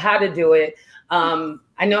I know how to do it.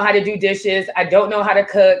 I know how to do dishes. I don't know how to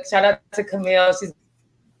cook. Shout out to Camille. She's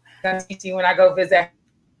gonna teach you when I go visit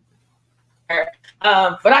her.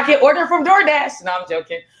 But I can order from DoorDash. No, I'm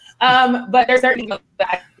joking. But there's certainly,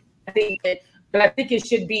 I think it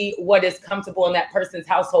should be what is comfortable in that person's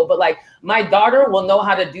household. But like, my daughter will know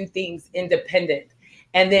how to do things independent.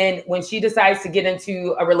 And then when she decides to get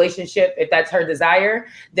into a relationship, if that's her desire,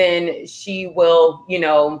 then she will,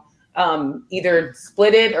 either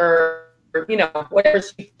split it or whatever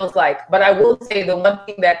she feels like. But I will say the one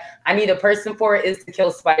thing that I need a person for is to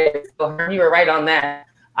kill spiders. So you were right on that.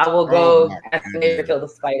 I will go ask the neighbor to kill the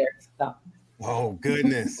spider. So. Oh,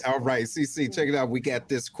 goodness. All right, CC, check it out. We got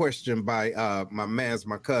this question by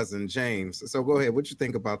my cousin, James. So go ahead. What you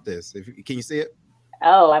think about this? Can you see it?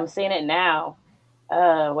 Oh, I'm seeing it now.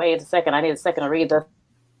 Wait a second. I need a second to read this.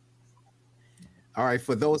 All right,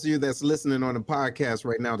 for those of you that's listening on the podcast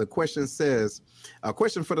right now, the question says, a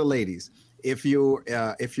question for the ladies. If your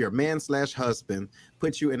man/husband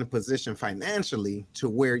puts you in a position financially to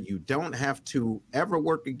where you don't have to ever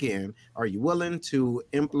work again, are you willing to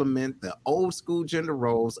implement the old school gender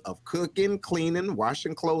roles of cooking, cleaning,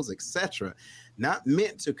 washing clothes, etc., not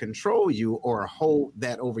meant to control you or hold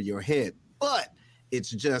that over your head, but it's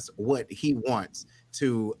just what he wants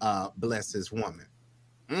to bless his woman?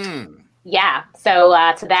 Yeah. So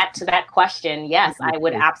to that question, yes, I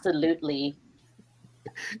would absolutely.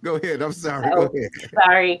 Go ahead. I'm sorry. Go ahead.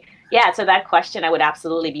 Sorry. Yeah. To that question, I would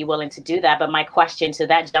absolutely be willing to do that. But my question to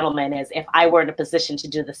that gentleman is, if I were in a position to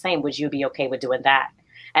do the same, would you be okay with doing that?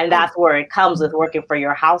 And that's where it comes with working for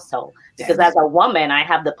your household. Because as a woman, I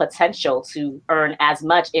have the potential to earn as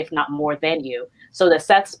much, if not more than you. So the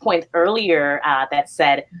Seth's point earlier that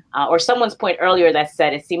said, or someone's point earlier that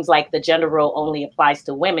said, it seems like the gender role only applies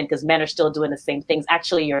to women because men are still doing the same things.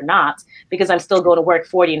 Actually, you're not, because I'm still going to work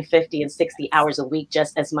 40 and 50 and 60 hours a week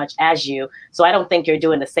just as much as you. So I don't think you're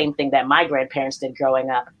doing the same thing that my grandparents did growing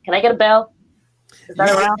up. Can I get a bell? Is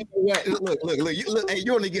that around? Look. Hey,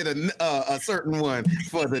 you only get a certain one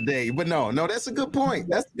for the day. But no, that's a good point.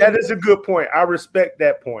 That is a good point. I respect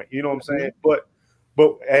that point. You know what I'm saying? But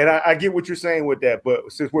and I get what you're saying with that.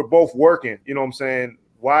 But since we're both working, you know what I'm saying?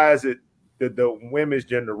 Why is it that the women's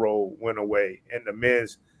gender role went away and the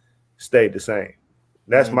men's stayed the same?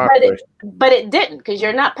 That's my question. But it didn't, because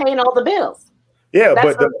you're not paying all the bills. Yeah,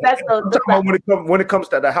 when it comes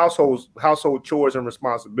to the household chores and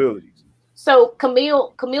responsibilities. So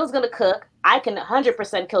Camille's gonna cook. I can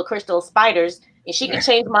 100% kill Crystal spiders, and she can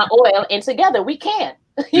change my oil, and together we can.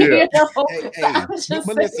 Yeah. But listen,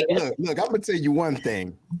 look, I'm gonna tell you one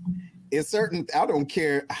thing. It's certain. I don't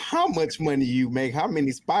care how much money you make, how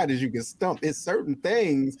many spiders you can stump. It's certain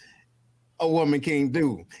things a woman can't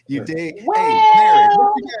do. You dig? Well, hey,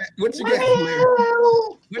 Larry, what you got, Larry?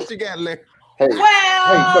 What you got, Larry?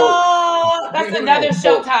 That's another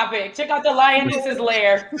show topic. Check out the Lioness's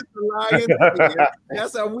Lair.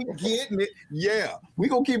 That's how we getting it. Yeah, we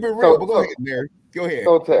gonna keep it real. But go ahead, Mary. Go ahead.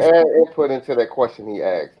 So to add input into that question he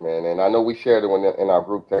asked, man, and I know we shared it in our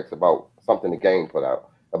group text about something the game put out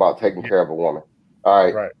about taking care of a woman.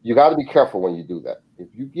 All right. You got to be careful when you do that. If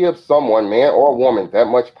you give someone, man or woman, that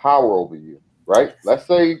much power over you, right? Let's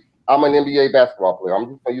say I'm an NBA basketball player. I'm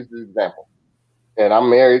just gonna use this example. And I'm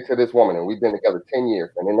married to this woman, and we've been together 10 years.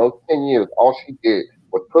 And in those 10 years, all she did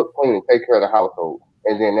was cook, clean, and take care of the household.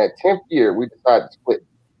 And then that 10th year, we decided to split.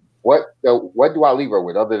 What do I leave her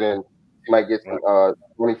with other than she might get some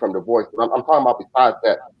money from divorce? But I'm talking about besides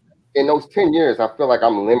that. In those 10 years, I feel like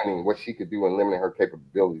I'm limiting what she could do and limiting her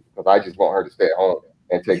capabilities because I just want her to stay at home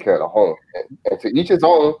and take care of the home. And to each his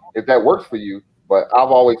own, if that works for you. But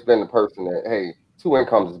I've always been the person that, hey, 2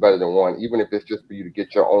 incomes is better than 1, even if it's just for you to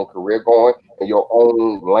get your own career going and your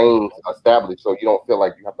own lanes established so you don't feel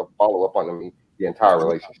like you have to follow up on me the entire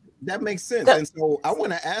relationship. That makes sense. And so I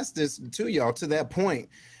want to ask this to y'all to that point.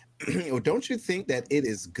 Don't you think that it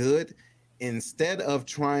is good instead of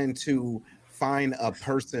trying to find a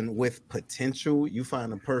person with potential, you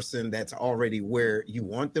find a person that's already where you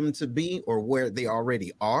want them to be or where they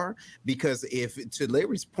already are? Because if, to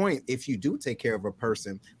Larry's point, if you do take care of a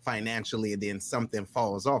person financially and then something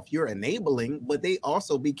falls off, you're enabling, but they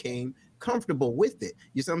also became comfortable with it.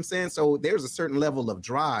 You see what I'm saying? So there's a certain level of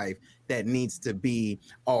drive that needs to be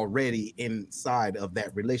already inside of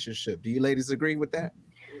that relationship. Do you ladies agree with that?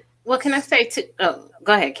 Well, can I say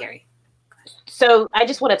go ahead, Carrie. So I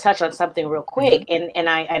just want to touch on something real quick, and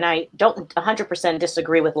I don't 100%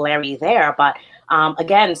 disagree with Larry there, but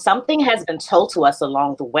again, something has been told to us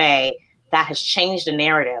along the way that has changed the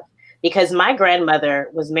narrative. Because my grandmother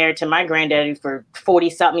was married to my granddaddy for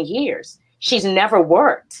 40-something years. She's never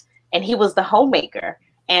worked, and he was the homemaker.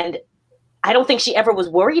 And I don't think she ever was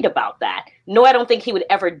worried about that. No, I don't think he would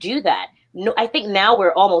ever do that. No, I think now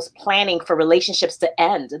we're almost planning for relationships to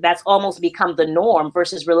end. That's almost become the norm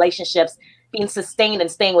versus relationships being sustained and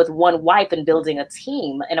staying with one wife and building a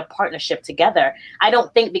team and a partnership together. I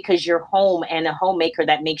don't think because you're home and a homemaker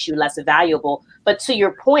that makes you less valuable. But to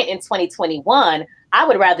your point, in 2021, I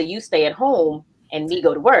would rather you stay at home and me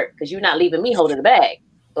go to work because you're not leaving me holding the bag.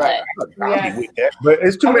 But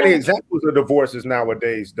it's too many examples of divorces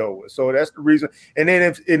nowadays, though. So that's the reason. And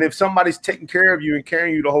then if somebody's taking care of you and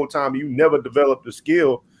carrying you the whole time, you never develop the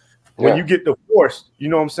skill. When you get divorced, you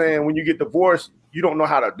know what I'm saying? When you get divorced, you don't know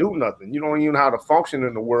how to do nothing. You don't even know how to function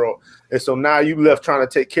in the world. And so now you left trying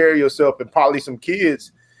to take care of yourself and probably some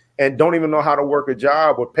kids and don't even know how to work a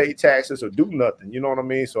job or pay taxes or do nothing. You know what I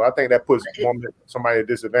mean? So I think that puts somebody at a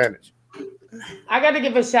disadvantage. I got to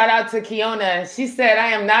give a shout out to Kiona. She said, I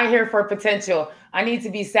am not here for potential. I need to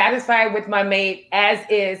be satisfied with my mate as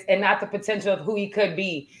is and not the potential of who he could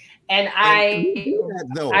be. And I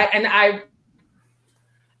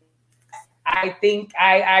think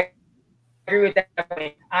I agree with that.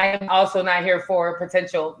 I am also not here for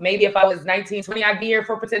potential. Maybe if I was 19, 20, I'd be here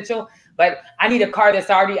for potential, but I need a car that's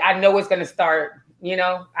already, I know it's going to start, you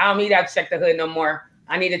know, I don't need to have to check the hood no more.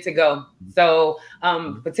 I need it to go. So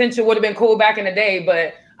potential would have been cool back in the day,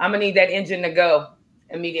 but I'm gonna need that engine to go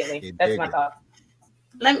immediately. That's my thought.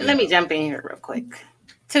 Let me jump in here real quick.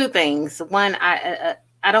 2 things. One, I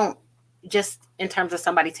don't, just in terms of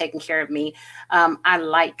somebody taking care of me, I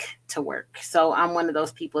like to work. So I'm one of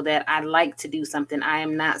those people that I like to do something. I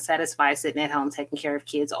am not satisfied sitting at home taking care of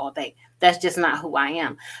kids all day. That's just not who I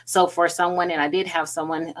am. So for someone, and I did have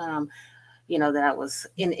someone that I was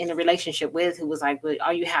in a relationship with who was like, well,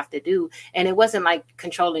 all you have to do. And it wasn't like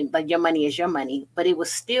controlling, like your money is your money, but it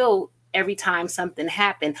was still every time something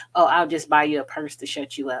happened, oh, I'll just buy you a purse to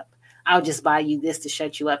shut you up. I'll just buy you this to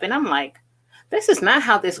shut you up. And I'm like, this is not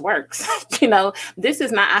how this works. This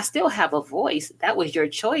is not, I still have a voice. That was your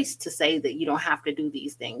choice to say that you don't have to do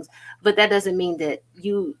these things. But that doesn't mean that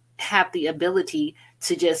you have the ability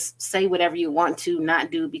to just say whatever you want to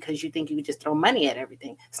not do because you think you could just throw money at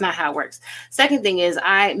everything. It's not how it works. Second thing is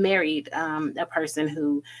I married a person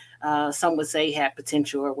who some would say had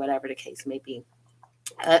potential or whatever the case may be.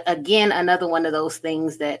 Again, another one of those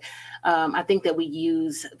things that I think that we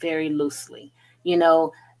use very loosely.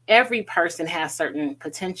 Every person has certain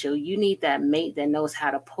potential. You need that mate that knows how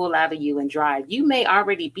to pull out of you and drive. You may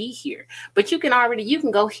already be here, but you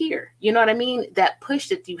can go here. You know what I mean? That push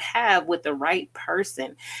that you have with the right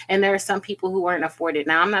person. And there are some people who weren't afforded.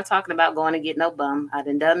 Now, I'm not talking about going to get no bum. I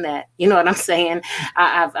done that. You know what I'm saying?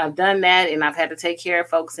 I've done that, and I've had to take care of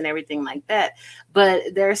folks and everything like that.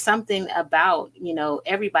 But there's something about,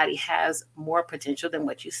 everybody has more potential than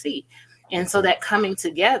what you see. And so that coming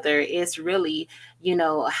together is really, you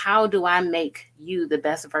know, how do I make you the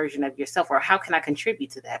best version of yourself, or how can I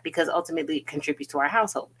contribute to that? Because ultimately it contributes to our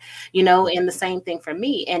household, you know, and the same thing for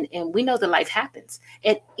me. And we know that life happens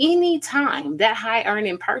at any time. That high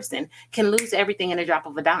earning person can lose everything in a drop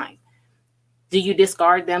of a dime. Do you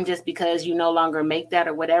discard them just because you no longer make that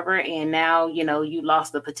or whatever? And now, you know, you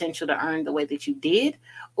lost the potential to earn the way that you did?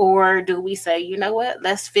 Or do we say, you know what,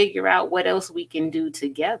 let's figure out what else we can do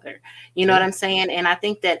together? You know what I'm saying? And I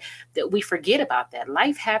think that we forget about that.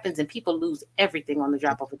 Life happens and people lose everything on the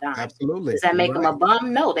drop of a dime. Absolutely. Does that make them a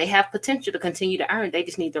bum? No, they have potential to continue to earn. They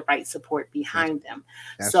just need the right support behind them.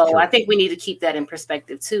 So true. I think we need to keep that in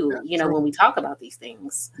perspective too, you know, when we talk about these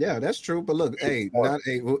things. Yeah, that's true. But look,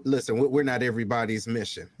 listen, we're not everybody's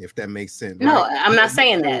mission, if that makes sense. No, right? I'm not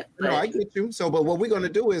saying that. No, I get you. So, but what we're going to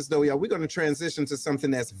do is, though, we're going to transition to something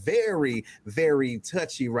that's very, very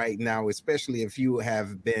touchy right now, especially if you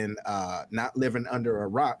have been not living under a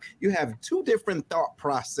rock. You have two different thought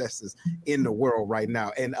processes in the world right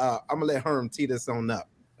now. And I'm going to let Herm tee this on up.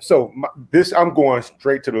 So I'm going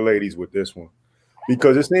straight to the ladies with this one,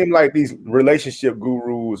 because it seems like these relationship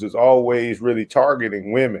gurus is always really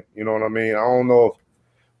targeting women. You know what I mean? I don't know if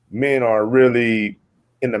men are really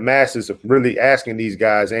in the masses of really asking these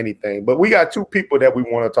guys anything, but we got two people that we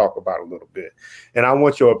want to talk about a little bit, and I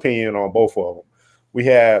want your opinion on both of them. We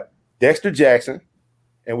have Dexter Jackson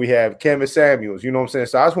and we have Kevin Samuels. You know what I'm saying?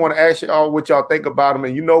 So I just want to ask y'all what y'all think about them,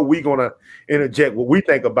 and you know we're gonna interject what we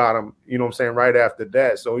think about them. You know what I'm saying? Right after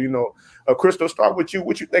that. So you know, Crystal, start with you.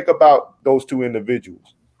 What you think about those two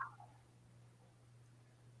individuals?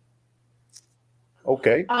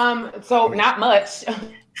 Okay. So not much.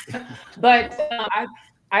 But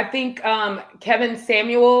I think Kevin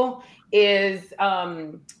Samuel is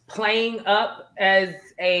playing up as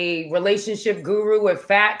a relationship guru with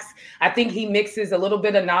facts. I think he mixes a little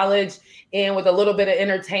bit of knowledge in with a little bit of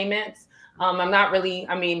entertainment. I'm not really,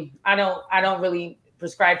 I mean, I don't really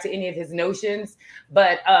prescribe to any of his notions,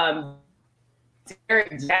 but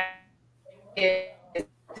Derek Jackson is,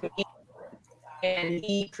 and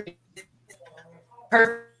he creates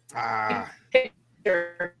perfect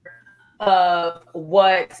picture of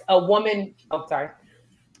what a woman. Oh, sorry.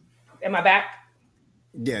 Am I back?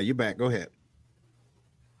 Yeah, you're back. Go ahead.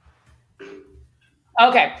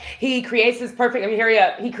 Okay. He creates this perfect. Let me hurry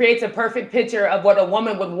up. He creates a perfect picture of what a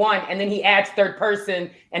woman would want, and then he adds third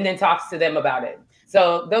person and then talks to them about it.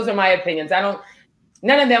 So those are my opinions.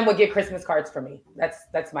 None of them would get Christmas cards for me.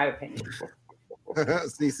 That's my opinion.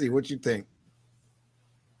 CC, what you think?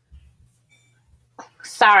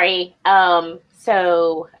 Sorry.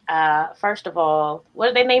 So first of all, what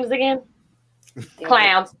are their names again?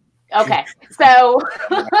 Clowns. Okay. So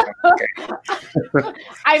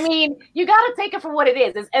I mean, you got to take it for what it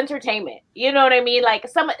is. It's entertainment. You know what I mean? Like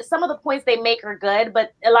some of the points they make are good,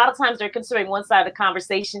 but a lot of times they're considering one side of the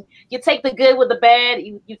conversation. You take the good with the bad.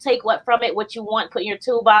 You take what from it, what you want, put in your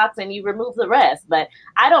toolbox, and you remove the rest. But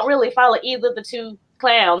I don't really follow either of the two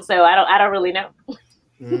clowns, so I don't really know.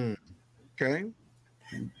 Okay.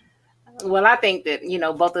 Well, I think that, you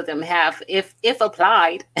know, both of them have, if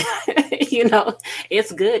applied, you know,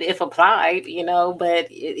 it's good if applied, you know, but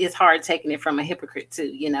it's hard taking it from a hypocrite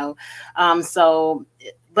too, you know.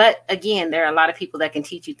 But again, there are a lot of people that can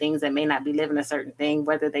teach you things that may not be living a certain thing,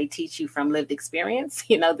 whether they teach you from lived experience,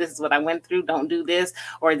 you know, this is what I went through, don't do this,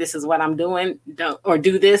 or this is what I'm doing, or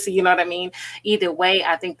do this, you know what I mean? Either way,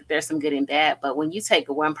 I think that there's some good and bad. But when you take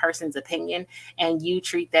one person's opinion and you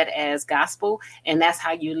treat that as gospel, and that's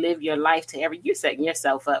how you live your life you're setting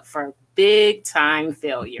yourself up for big time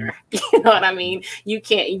failure. You know what I mean? You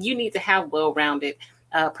need to have well-rounded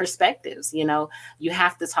perspectives. You know, you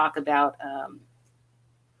have to talk about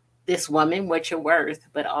this woman, what you're worth,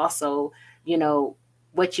 but also, you know,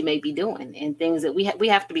 what you may be doing and things that we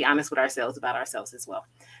have to be honest with ourselves about ourselves as well.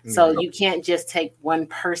 So you can't just take one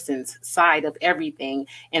person's side of everything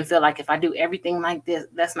and feel like if I do everything like this,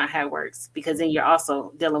 that's not how it works, because then you're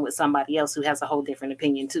also dealing with somebody else who has a whole different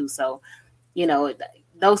opinion too. So, you know,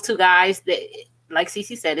 those two guys, that, like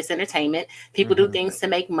Cece said, it's entertainment. People do things to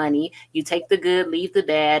make money. You take the good, leave the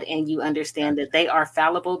bad, and you understand that they are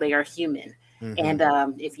fallible. They are human. And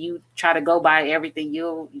if you try to go by everything,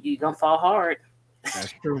 you're gonna fall hard.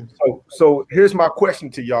 That's true. So here's my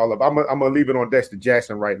question to y'all. I'm gonna leave it on Dexter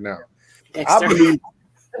Jackson right now. Dexter. I believe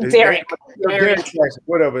Derek Jackson,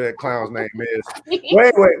 whatever that clown's name is.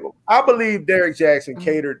 Wait. I believe Derek Jackson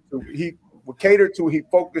he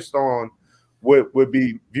focused on what would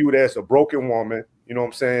be viewed as a broken woman. You know what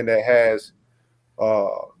I'm saying? That has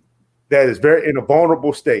that is very in a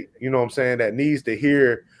vulnerable state. You know what I'm saying? That needs to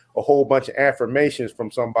hear a whole bunch of affirmations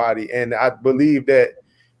from somebody. And I believe that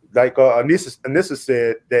like Anissa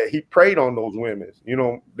said, that he preyed on those women. You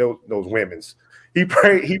know, those women's. He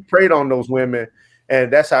preyed on those women,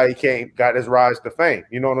 and that's how he got his rise to fame.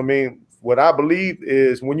 You know what I mean? What I believe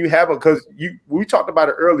is when you have we talked about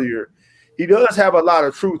it earlier, he does have a lot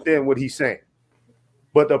of truth in what he's saying.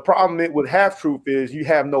 But the problem with half truth is you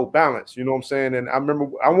have no balance. You know what I'm saying? And I remember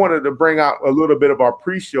I wanted to bring out a little bit of our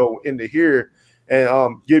pre-show into here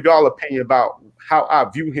and give y'all opinion about how I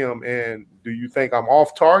view him. And do you think I'm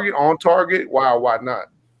off target, on target? Why or why not?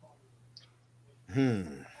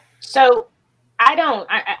 So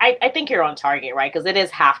I think you're on target, right? Because it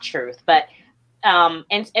is half truth. But and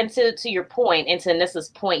to your point, and to Nissa's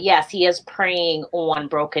point, yes, he is preying on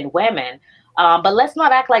broken women. But let's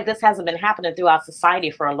not act like this hasn't been happening throughout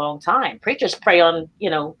society for a long time. Preachers prey on,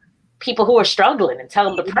 people who are struggling and tell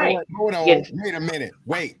them to pray. Hold on. Wait a minute.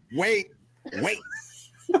 Wait.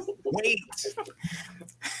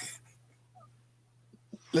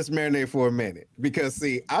 Let's marinate for a minute, because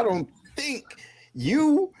see, I don't think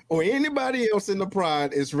you or anybody else in the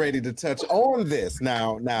pride is ready to touch on this.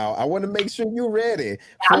 Now, I want to make sure you're ready.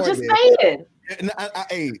 I'm just saying.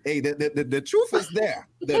 The truth is there.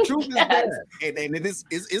 The truth is there, and it is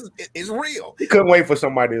real. You couldn't wait for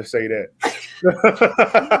somebody to say that. Look,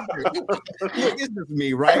 it's just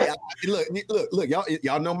me, right? Look,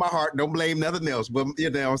 y'all know my heart. Don't blame nothing else, but you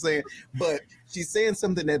know what I'm saying. But she's saying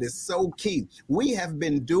something that is so key. We have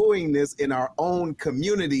been doing this in our own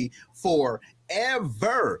community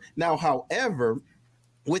forever. Now, however,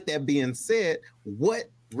 with that being said, what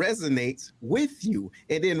resonates with you?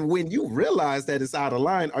 And then when you realize that it's out of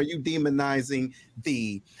line, are you demonizing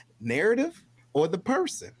the narrative or the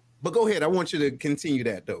person? But go ahead. I want you to continue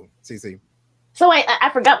that though, CC. So I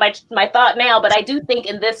forgot my thought now, but I do think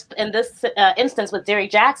in this instance with Derrick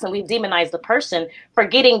Jackson, we've demonized the person,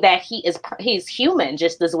 forgetting that he's human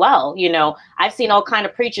just as well. I've seen all kind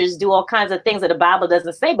of preachers do all kinds of things that the Bible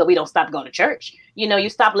doesn't say, but we don't stop going to church. You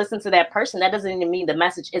stop listening to that person. That doesn't even mean the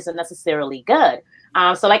message isn't necessarily good.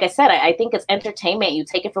 So like I said, I think it's entertainment. You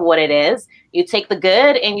take it for what it is. You take the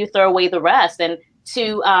good and you throw away the rest. And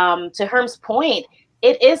to Herm's point,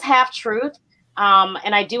 it is half truth.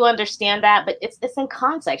 And I do understand that, but it's in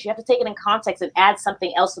context. You have to take it in context and add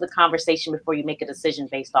something else to the conversation before you make a decision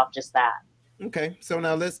based off just that. Okay. So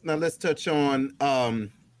now let's touch on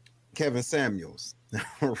Kevin Samuels.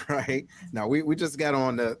 Right. Now we just got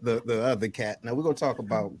on the other cat. Now we're gonna talk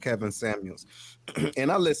about Kevin Samuels.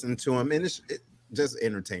 And I listened to him, and it's just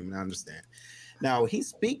entertainment. I understand. Now he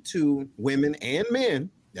speaks to women and men.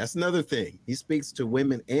 That's another thing. He speaks to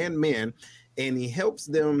women and men, and he helps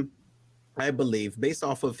them, I believe, based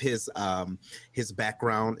off of his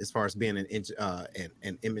background as far as being an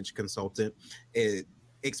image consultant,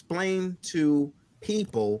 explain to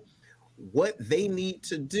people what they need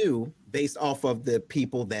to do based off of the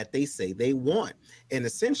people that they say they want, and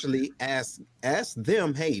essentially ask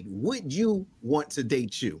them, hey, would you want to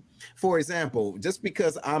date you? For example, just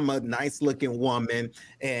because I'm a nice looking woman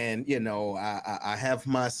and I have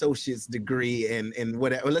my associate's degree and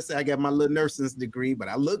whatever, let's say I got my little nursing's degree, but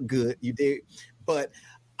I look good, you did, but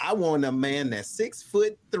I want a man that's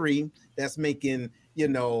 6'3", that's making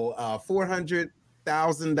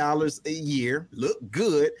 $400,000 a year, look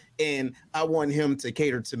good, and I want him to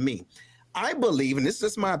cater to me. I believe, and this is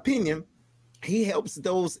just my opinion, he helps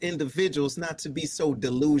those individuals not to be so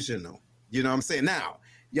delusional. You know what I'm saying? Now,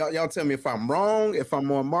 y'all tell me if I'm wrong, if I'm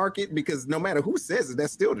on market, because no matter who says it,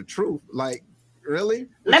 that's still the truth. Like, really?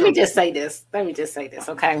 Let me just say this,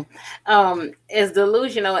 okay? As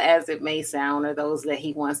delusional as it may sound, or those that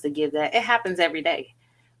he wants to give that, it happens every day.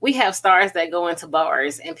 We have stars that go into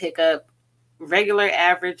bars and pick up regular,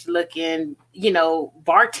 average looking,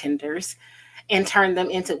 bartenders and turn them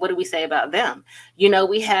into, what do we say about them?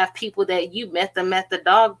 We have people that you met them at the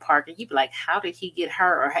dog park and you be like, how did he get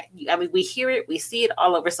her? Or we hear it, we see it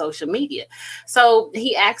all over social media. So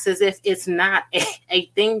he acts as if it's not a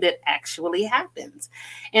thing that actually happens.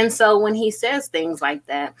 And so when he says things like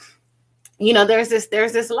that, there's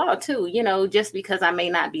this law too, just because I may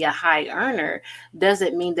not be a high earner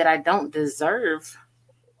doesn't mean that I don't deserve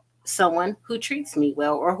someone who treats me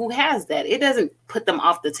well or who has that. It doesn't put them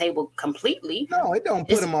off the table completely. No, it don't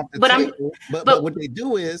put them off the table. But what they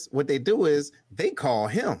do is they call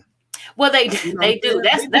him. Well, they do.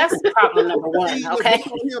 That's problem number one. Okay.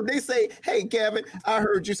 They say, hey, Kevin, I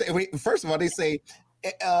heard you say, first of all, they say,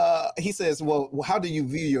 he says, well, how do you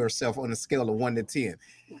view yourself on a scale of 1 to 10?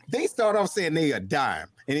 They start off saying they a dime.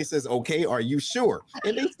 And he says, okay, are you sure?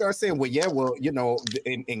 And they start saying, well, yeah, well, you know,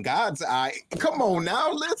 in God's eye, come on now,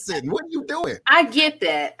 listen, what are you doing? I get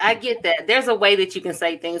that. There's a way that you can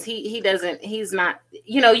say things. He's not,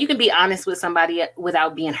 you know, you can be honest with somebody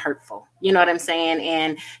without being hurtful. You know what I'm saying?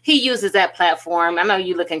 And he uses that platform. I know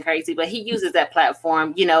you're looking crazy, but he uses that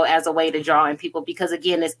platform, you know, as a way to draw in people because,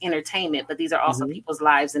 again, it's entertainment, but these are also people's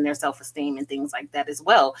lives and their self-esteem and things like that as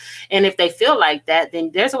well. And if they feel like that,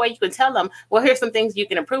 then there's a way you can tell them, well, here's some things you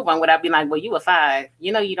can improve on without being like, well, you a 5.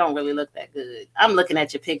 You know, you don't really look that good. I'm looking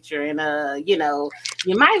at your picture and, you know,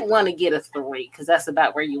 you might want to get a 3 because that's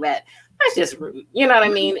about where you at. That's just rude. You know what I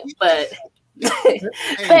mean? But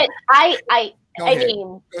but I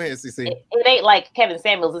mean, go ahead, CC. It ain't like Kevin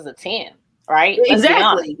Samuels is a 10, right?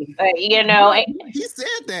 Exactly. You know, he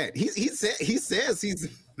said that. He says he's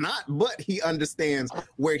not, but he understands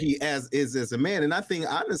where he is as a man. And I think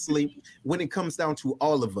honestly, when it comes down to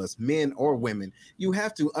all of us, men or women, you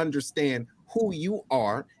have to understand who you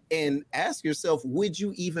are and ask yourself, would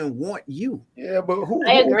you even want you? Yeah, but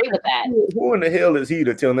I agree with that. Who in the hell is he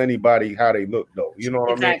to tell anybody how they look, though? You know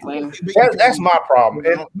what exactly. I mean? That's my problem.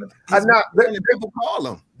 And people call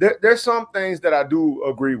him. There's some things that I do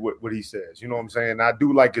agree with what he says. You know what I'm saying? I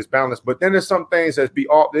do like his balance, but then there's some things that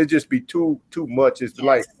they just be too much. It's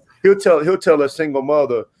like he'll tell a single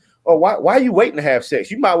mother, oh, why are you waiting to have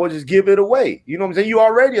sex? You might well just give it away. You know what I'm saying? You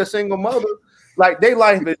already a single mother. Like their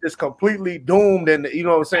life is just completely doomed, and you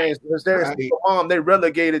know what I'm saying? They're single mom, they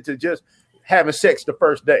relegated to just having sex the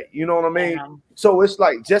first day. You know what I mean? Yeah. So it's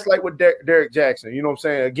like just like with Derek Jackson. You know what I'm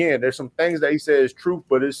saying? Again, there's some things that he says is truth,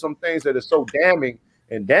 but there's some things that are so damning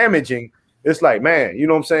and damaging. It's like, man, you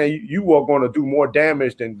know what I'm saying? You are going to do more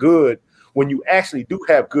damage than good when you actually do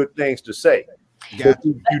have good things to say. Yeah.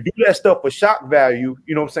 You do that stuff for shock value,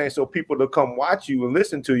 you know what I'm saying? So people to come watch you and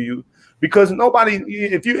listen to you. Because nobody,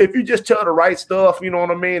 if you just tell the right stuff, you know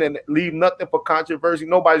what I mean, and leave nothing for controversy,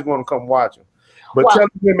 nobody's going to come watch them. But telling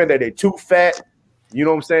women that they're too fat, you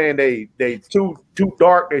know what I'm saying, they too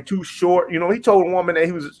dark, they're too short. You know, he told a woman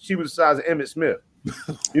that she was the size of Emmitt Smith.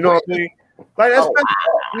 You know what I mean? Like that's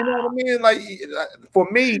you know what I mean? Like for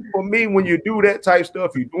me, when you do that type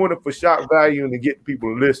stuff, you're doing it for shock value and to get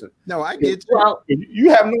people to listen. No, I get you. Well, you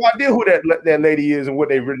have no idea who that lady is and what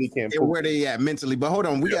they really can and where they at mentally. But hold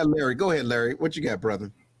on, we got Larry. Go ahead, Larry. What you got,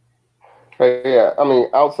 brother? Yeah, I mean,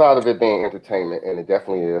 outside of it being entertainment, and it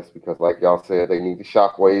definitely is, because like y'all said, they need the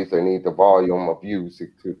shock waves, they need the volume of views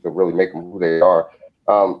to really make them who they are.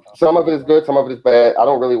 Some of it is good, some of it is bad. I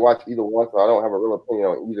don't really watch either one, so I don't have a real opinion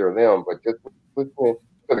on either of them. But just listening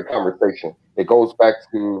to the conversation, it goes back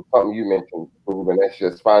to something you mentioned, and that's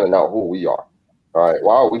just finding out who we are. All right,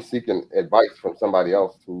 why are we seeking advice from somebody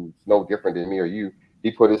else who's no different than me or you?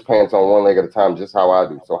 He put his pants on one leg at a time, just how I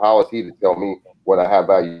do. So how is he to tell me what I have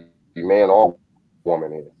value, man or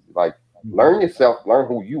woman is? Like, learn yourself, learn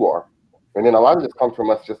who you are, and then a lot of this comes from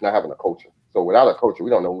us just not having a culture. So without a culture, we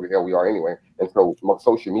don't know who the hell we are anyway. And so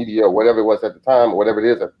social media or whatever it was at the time, or whatever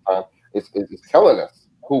it is at the time, it's telling us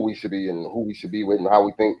who we should be and who we should be with and how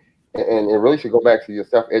we think. And it really should go back to your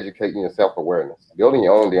self-educating, your self-awareness, building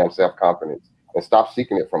your own damn self-confidence, and stop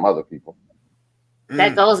seeking it from other people.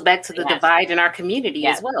 That goes back to the divide in our community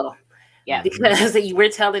as well. Yeah, because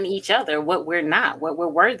we're telling each other what we're not, what we're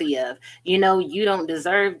worthy of. You know, you don't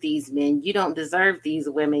deserve these men. You don't deserve these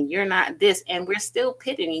women. You're not this. And we're still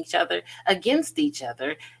pitting each other against each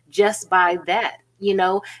other just by that. You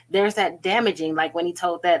know, there's that damaging, like when he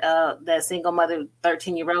told that single mother,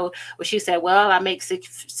 13-year-old, where she said, well, I make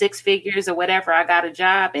six figures or whatever. I got a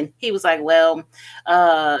job. And he was like, well,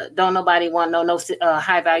 don't nobody want no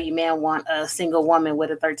high value man want a single woman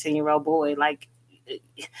with a 13-year-old boy. Like,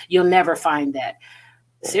 you'll never find that.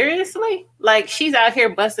 Seriously? Like, she's out here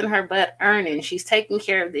busting her butt earning. She's taking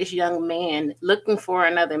care of this young man, looking for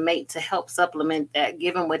another mate to help supplement that,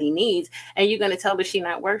 give him what he needs. And you're going to tell her she's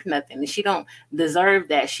not worth nothing. She don't deserve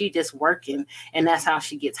that. She just working, and that's how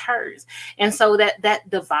she gets hers. And so that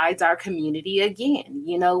divides our community again.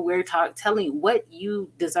 You know, we're telling you what you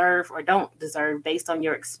deserve or don't deserve based on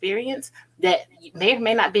your experience that may or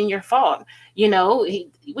may not been your fault. You know,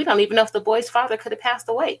 we don't even know if the boy's father could have passed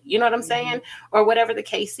away. You know what I'm saying? Or whatever the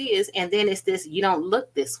case is. And then it's this, you don't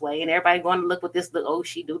look this way. And everybody going to look with this, oh,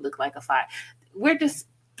 she do look like a 5. We're just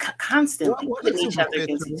constantly putting each other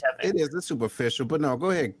against each other. It's superficial, but no, go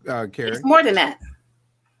ahead, Carrie. It's more than that.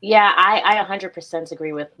 Yeah, I 100%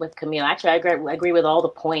 agree with Camille. Actually, I agree with all the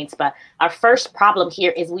points. But our first problem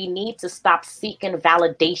here is we need to stop seeking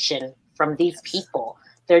validation from these people.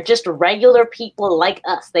 They're just regular people like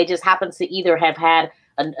us. They just happen to either have had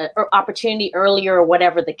an opportunity earlier or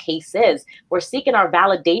whatever the case is. We're seeking our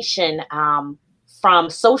validation from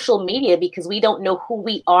social media because we don't know who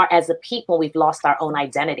we are as a people. We've lost our own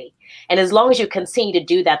identity. And as long as you continue to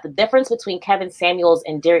do that, the difference between Kevin Samuels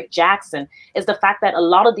and Derrick Jaxn is the fact that a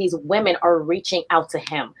lot of these women are reaching out to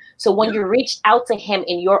him. So when you reach out to him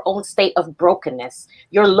in your own state of brokenness,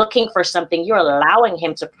 you're looking for something, you're allowing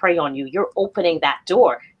him to prey on you. You're opening that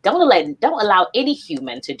door. Don't allow any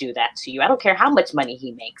human to do that to you. I don't care how much money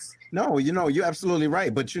he makes. No, you're absolutely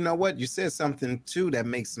right. But you know what? You said something too that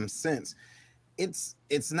makes some sense.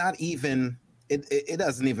 It's not even, it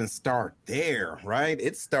doesn't even start there, right?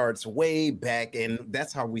 It starts way back, and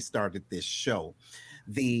that's how we started this show.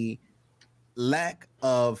 The lack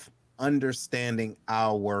of understanding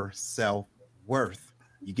our self-worth.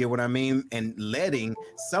 You get what I mean? And letting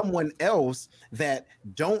someone else that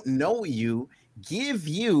don't know you give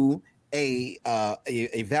you a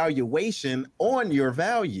valuation on your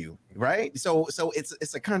value, right? So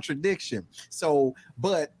it's a contradiction. So,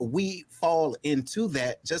 but we fall into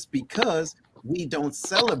that just because we don't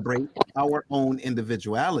celebrate our own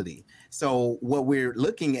individuality. So what we're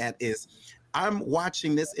looking at is, I'm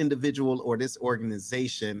watching this individual or this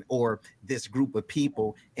organization or this group of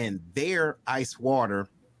people, and their ice water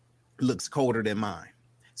looks colder than mine.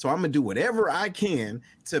 So I'm gonna do whatever I can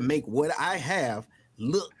to make what I have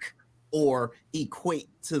look or equate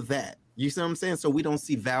to that. You see what I'm saying? So we don't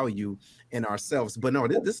see value in ourselves. But no,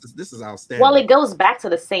 this is outstanding. Well, it goes back to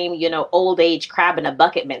the same, old age crab in a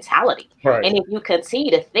bucket mentality. Right. And if you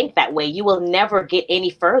continue to think that way, you will never get any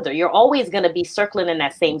further. You're always going to be circling in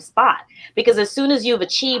that same spot, because as soon as you've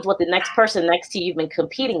achieved what the next person next to you you've been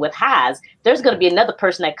competing with has, there's going to be another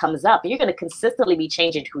person that comes up, and you're going to consistently be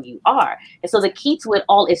changing who you are. And so the key to it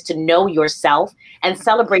all is to know yourself and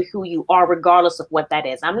celebrate who you are, regardless of what that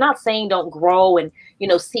is. I'm not saying don't grow and,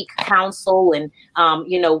 seek counsel and,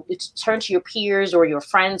 turn to your peers or your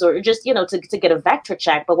friends or just, to get a vector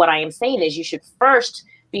check. But what I am saying is you should first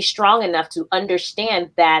be strong enough to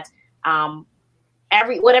understand that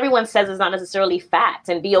what everyone says is not necessarily fact,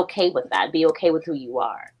 and be okay with that. Be okay with who you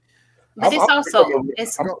are. But I'm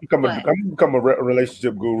become a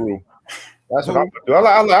relationship guru. That's what I'm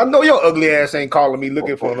gonna do. I know your ugly ass ain't calling me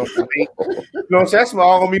looking for no date. You know what I'm saying? That's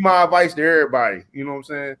gonna be my advice to everybody. You know what I'm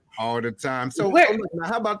saying? All the time. So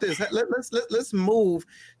how about this? Let's move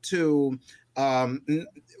to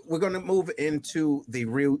we're going to move into the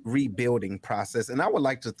rebuilding process, and I would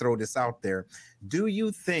like to throw this out there. Do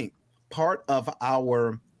you think part of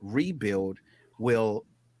our rebuild will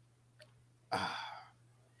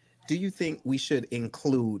do you think we should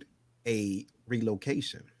include a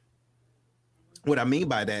relocation? What I mean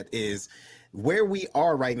by that is where we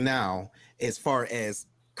are right now, as far as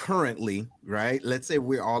currently, right? Let's say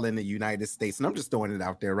we're all in the United States, and I'm just throwing it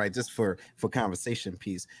out there, right? Just for conversation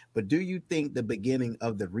piece. But do you think the beginning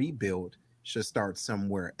of the rebuild should start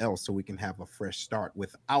somewhere else so we can have a fresh start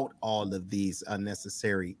without all of these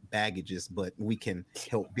unnecessary baggages, but we can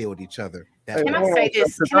help build each other? Can I say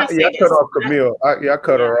this? I cut off Camille. I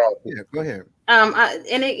cut her off. Yeah, go ahead.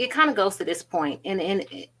 And it kind of goes to this point, and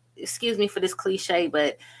excuse me for this cliche,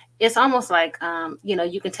 but it's almost like,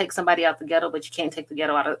 you can take somebody out the ghetto, but you can't take the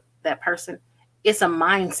ghetto out of that person. It's a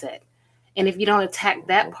mindset. And if you don't attack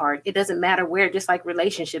that part, it doesn't matter where, just like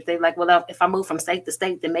relationships. They're like, well, if I move from state to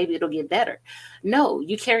state, then maybe it'll get better. No,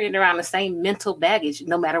 you carrying around the same mental baggage,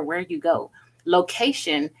 no matter where you go.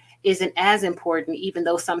 Location isn't as important, even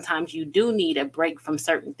though sometimes you do need a break from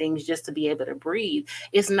certain things just to be able to breathe.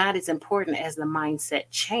 It's not as important as the mindset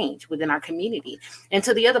change within our community. And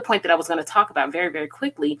to the other point that I was going to talk about very, very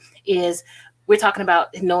quickly is we're talking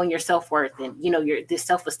about knowing your self-worth and, this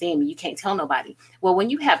self-esteem, you can't tell nobody. Well,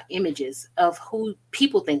 when you have images of who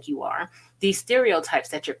people think you are, these stereotypes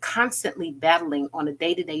that you're constantly battling on a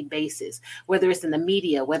day-to-day basis, whether it's in the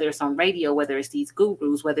media, whether it's on radio, whether it's these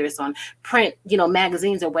gurus, whether it's on print,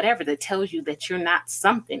 magazines or whatever that tells you that you're not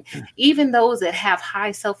something. Even those that have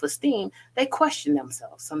high self-esteem, they question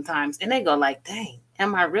themselves sometimes and they go like, dang,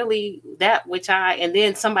 am I really that which and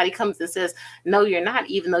then somebody comes and says, no, you're not,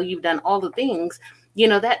 even though you've done all the things,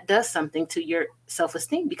 that does something to your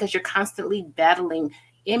self-esteem because you're constantly battling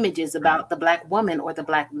images about the Black woman or the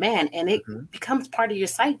Black man, and it becomes part of your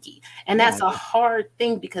psyche. And that's a hard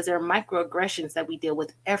thing because there are microaggressions that we deal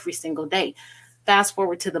with every single day. Fast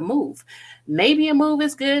forward to the move. Maybe a move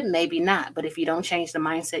is good, maybe not. But if you don't change the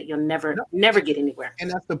mindset, you'll never get anywhere.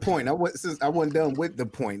 And that's the point. I wasn't done with the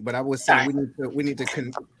point, but I was saying we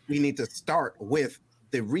need to start with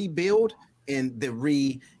the rebuild and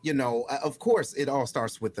the of course, it all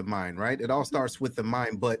starts with the mind, right? It all starts with the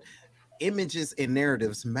mind, but images and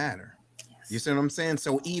narratives matter. Yes. You see what I'm saying?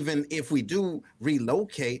 So even if we do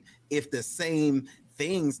relocate, if the same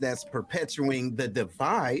things that's perpetuating the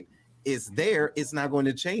divide is there, it's not going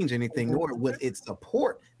to change anything, nor will it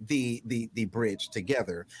support the bridge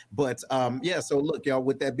together. But yeah, so look, y'all,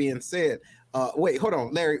 with that being said, wait, hold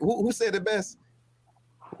on, Larry, who said it best?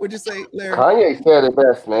 What'd you say, Larry? Kanye said it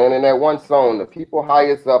best, man. In that one song, the people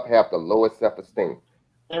highest up have the lowest self-esteem.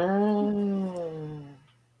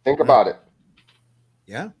 Think about it.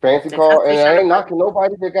 Yeah. Fancy car, and I ain't knocking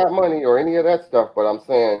nobody that got money or any of that stuff, but I'm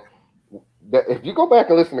saying that if you go back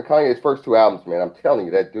and listen to Kanye's first 2 albums, man, I'm telling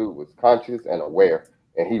you, that dude was conscious and aware,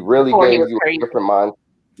 and he really gave you a different mind.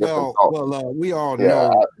 Well, we all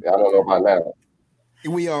know. Yeah, I don't know about that.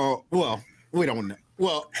 We don't know.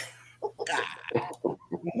 Well,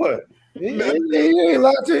 what? He ain't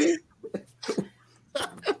lied to you.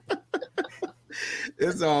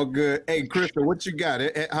 It's all good. Hey, Crystal, what you got?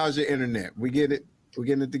 How's your internet? We get it? We're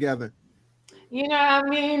getting it together. You know what I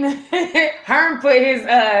mean? Herm put his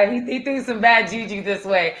he threw some bad juju this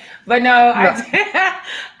way. But no.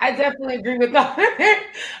 I definitely agree with all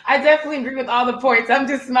the points. I'm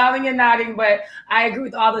just smiling and nodding, but I agree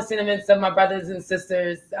with all the sentiments of my brothers and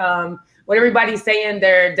sisters. What everybody's saying,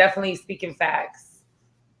 they're definitely speaking facts.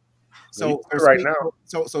 So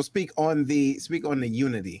speak on the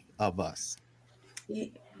unity of us.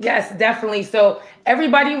 Yes, definitely. So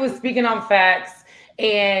everybody was speaking on facts.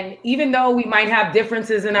 And even though we might have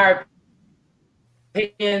differences in our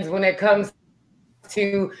opinions when it comes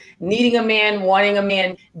to needing a man, wanting a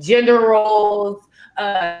man, gender roles,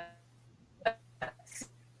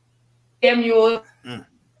 Samuel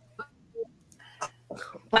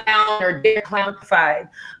clown or dear clownified,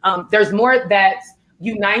 there's more that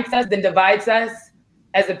unites us than divides us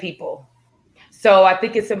as a people. So I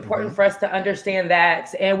think it's important for us to understand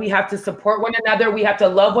that, and we have to support one another. We have to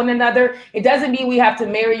love one another. It doesn't mean we have to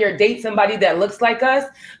marry or date somebody that looks like us,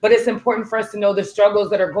 but it's important for us to know the struggles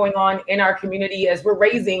that are going on in our community as we're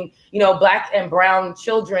raising, Black and brown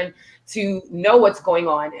children, to know what's going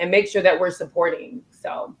on and make sure that we're supporting.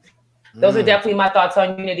 So those are definitely my thoughts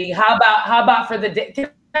on unity. How about for the day? Can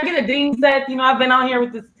I get a ding set? I've been on here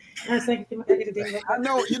with this. I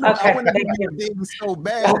know, okay, I want to give you a ding so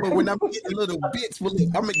bad, but when I'm getting little bits,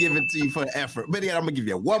 I'm gonna give it to you for the effort. But yeah, I'm gonna give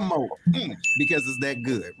you one more because it's that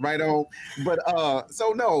good, right on. But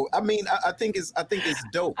so no, I mean, I think it's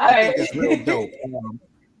dope. I think it's real dope.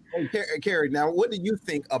 Carrie, now what do you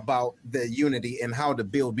think about the unity and how to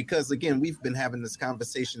build? Because again, we've been having this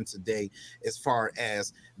conversation today as far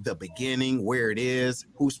as the beginning, where it is,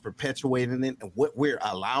 who's perpetuating it, and what we're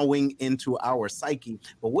allowing into our psyche.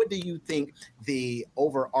 But what do you think the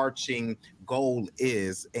overarching goal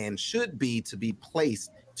is and should be to be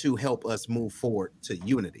placed to help us move forward to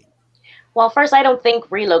unity? Well, first, I don't think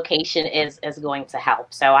relocation is going to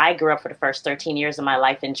help. So I grew up for the first 13 years of my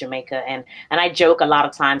life in Jamaica. And I joke a lot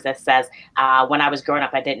of times that says when I was growing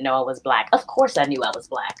up, I didn't know I was Black. Of course, I knew I was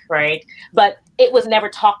Black, right? But it was never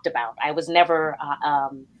talked about. I was never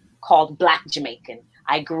called Black Jamaican.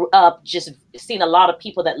 I grew up just seeing a lot of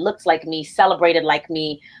people that looked like me, celebrated like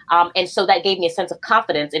me. And so that gave me a sense of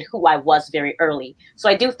confidence in who I was very early. So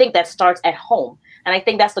I do think that starts at home. And I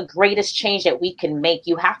think that's the greatest change that we can make.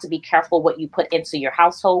 You have to be careful what you put into your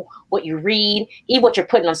household, what you read, even what you're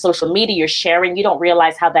putting on social media, you're sharing. You don't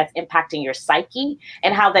realize how that's impacting your psyche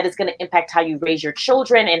and how that is going to impact how you raise your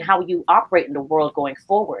children and how you operate in the world going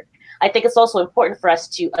forward. I think it's also important for us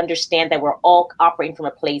to understand that we're all operating from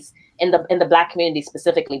a place in the Black community,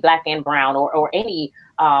 specifically Black and brown, or any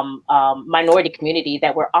minority community,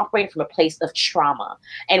 that we're operating from a place of trauma.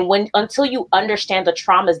 And until you understand the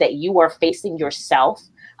traumas that you are facing yourself,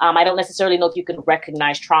 I don't necessarily know if you can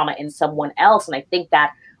recognize trauma in someone else. And I think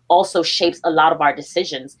that also shapes a lot of our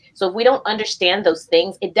decisions. So if we don't understand those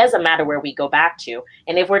things, it doesn't matter where we go back to.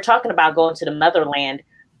 And if we're talking about going to the motherland,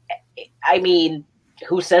 I mean,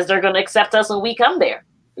 who says they're going to accept us when we come there?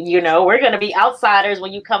 We're going to be outsiders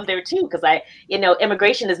when you come there too, because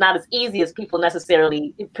immigration is not as easy as people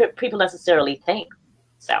necessarily think.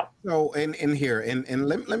 So and here and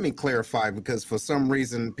let me clarify, because for some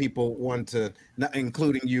reason people want to, not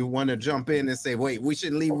including you, want to jump in and say, wait, we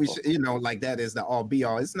shouldn't leave. We should, like that is the all be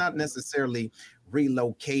all. It's not necessarily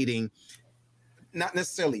relocating,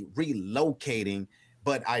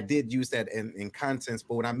 but I did use that in contents.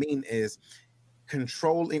 But what I mean is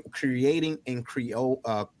creating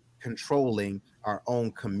controlling our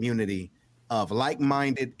own community of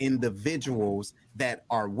like-minded individuals that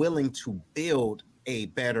are willing to build a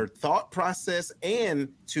better thought process and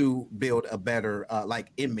to build a better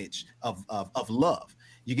image of love.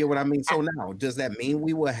 You get what I mean? So now, does that mean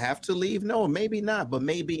we will have to leave? No, maybe not, but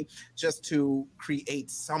maybe just to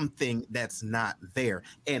create something that's not there.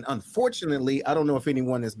 And unfortunately, I don't know if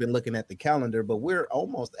anyone has been looking at the calendar, but we're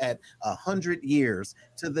almost at 100 years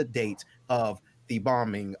to the date of the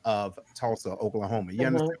bombing of Tulsa, Oklahoma. You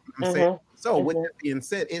understand what I'm saying? So with that being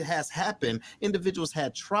said, it has happened. Individuals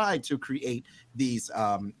had tried to create these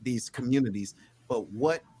communities, but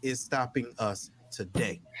what is stopping us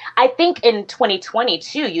today? I think in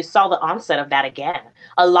 2022, you saw the onset of that again.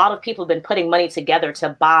 A lot of people have been putting money together to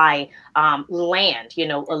buy land,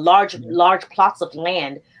 large plots of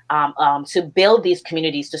land to build these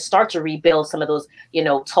communities, to start to rebuild some of those,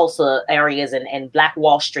 Tulsa areas and Black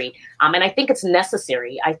Wall Street. And I think it's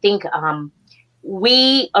necessary. I think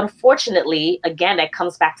we, unfortunately, again, that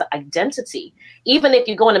comes back to identity. Even if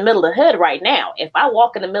you go in the middle of the hood right now, if I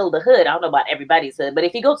walk in the middle of the hood, I don't know about everybody's hood, but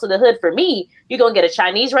if you go to the hood for me, you're going to get a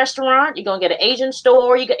Chinese restaurant, you're going to get an Asian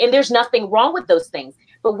store, and there's nothing wrong with those things.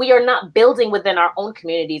 But we are not building within our own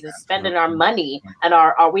communities and spending our money,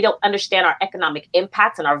 and we don't understand our economic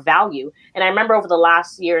impact and our value. And I remember over the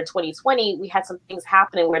last year in 2020, we had some things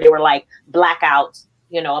happening where they were like blackouts,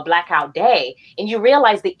 a blackout day. And you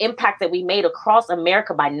realize the impact that we made across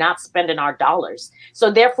America by not spending our dollars.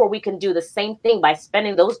 So therefore, we can do the same thing by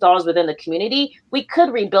spending those dollars within the community. We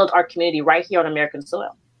could rebuild our community right here on American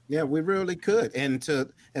soil. Yeah, we really could. And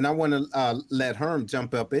I want to let Herm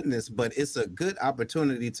jump up in this, but it's a good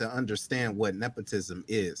opportunity to understand what nepotism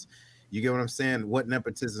is. You get what I'm saying? What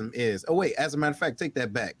nepotism is. Oh, wait, as a matter of fact, take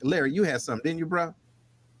that back. Larry, you had something, didn't you, bro?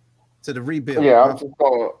 To the rebuild. Yeah, I'm just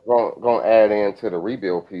going to add into the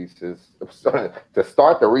rebuild pieces. To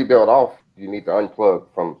start the rebuild off, you need to unplug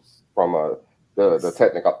from the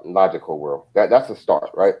technological world. That's a start,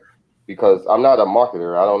 right? Because I'm not a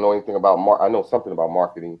marketer. I don't know anything about I know something about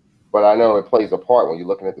marketing, but I know it plays a part when you're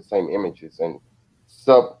looking at the same images, and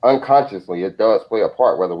unconsciously it does play a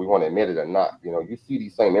part whether we want to admit it or not. You see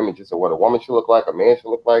these same images of what a woman should look like, a man should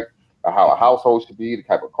look like, or how a household should be, the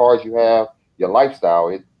type of cars you have, your lifestyle.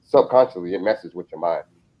 It subconsciously it messes with your mind.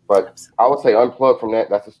 But I would say unplug from that.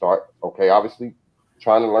 That's a start. Okay, obviously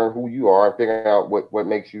trying to learn who you are and figuring out what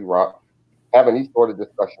makes you rock. Having these sort of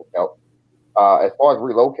discussions help. As far as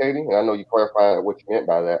relocating, and I know you clarified what you meant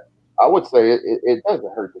by that, I would say it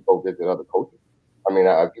doesn't hurt to go visit other coaches. I mean,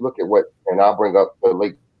 if you look at and I'll bring up the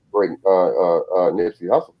late great Nipsey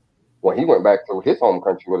Hussle. When he went back to his home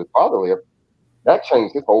country where his father lived, that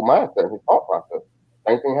changed his whole mindset and his thought process.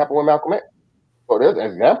 Same thing happened with Malcolm X. So there's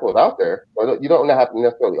examples out there. So you don't have to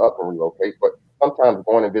necessarily up and relocate, but sometimes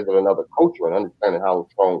going and visit another culture and understanding how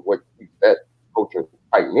strong what that culture is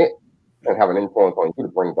tight knit and have an influence on you to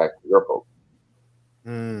bring back to your folks.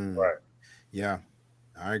 Right. Yeah,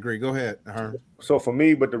 I agree. Go ahead. So for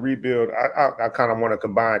me, but the rebuild, I kind of want to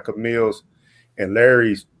combine Camille's and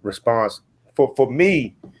Larry's response. For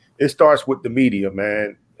me, it starts with the media,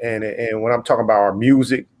 man. And when I'm talking about our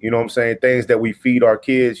music, you know what I'm saying, things that we feed our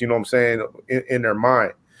kids, you know what I'm saying, in their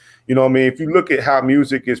mind. You know what I mean? If you look at how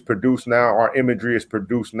music is produced now, our imagery is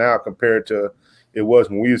produced now compared to it was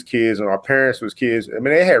when we was kids and our parents was kids. I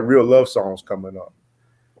mean, they had real love songs coming up.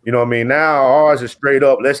 You know what I mean? Now ours is straight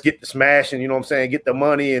up, let's get the smashing, you know what I'm saying, get the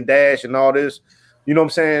money and dash and all this. You know what I'm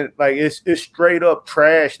saying? Like it's straight up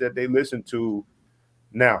trash that they listen to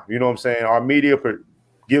now. You know what I'm saying? Our media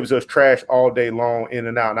gives us trash all day long in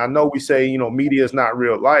and out. And I know we say, media is not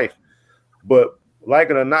real life, but like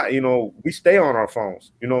it or not, we stay on our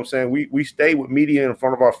phones. You know what I'm saying? We stay with media in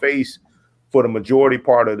front of our face for the majority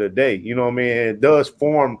part of the day. You know what I mean? And it does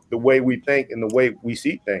form the way we think and the way we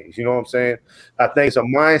see things. You know what I'm saying? I think it's a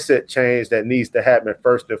mindset change that needs to happen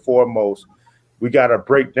first and foremost. We got to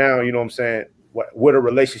break down, you know what I'm saying, what a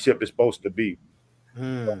relationship is supposed to be.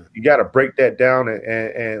 You got to break that down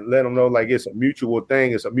and let them know like it's a mutual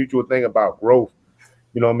thing. It's a mutual thing about growth.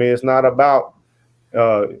 You know what I mean? It's not about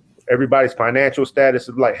everybody's financial status.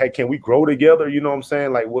 Is like, hey, can we grow together? You know what I'm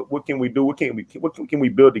saying? Like, what can we do? What can we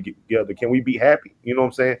build together? Can we be happy? You know what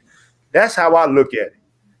I'm saying? That's how I look at it.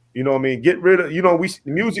 You know what I mean? Get rid of,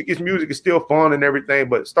 music is still fun and everything,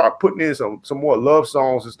 but start putting in some more love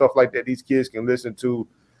songs and stuff like that these kids can listen to.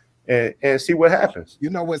 And see what happens.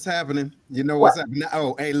 You know what's happening. Happening.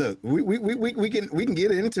 Oh, hey, look, we can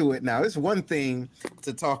get into it now. It's one thing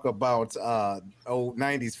to talk about old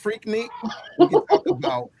 90s Freaknik. We can talk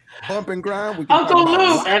about bump and grind. We can Uncle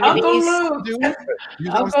Luke. Uncle Luke. You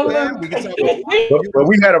know what I'm saying? We can talk about, but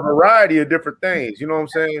we had a variety of different things. You know what I'm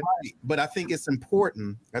saying? Right. But I think it's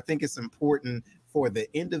important. For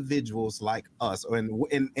the individuals like us, and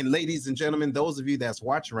ladies and gentlemen, those of you that's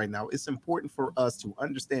watching right now, it's important for us to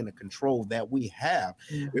understand the control that we have.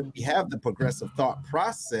 If we have the progressive thought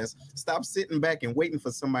process, stop sitting back and waiting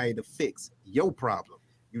for somebody to fix your problem.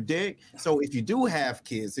 You dig? So if you do have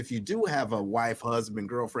kids, if you do have a wife, husband,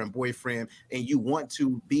 girlfriend, boyfriend, and you want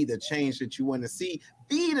to be the change that you want to see,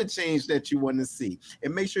 be the change that you want to see.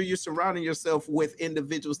 And make sure you're surrounding yourself with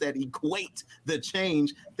individuals that equate the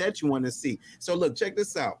change that you want to see. So look, check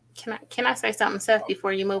this out. Can I say something, Seth,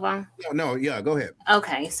 before you move on? No, yeah, go ahead.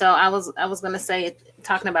 Okay, so I was gonna say,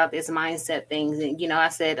 talking about this mindset things, and I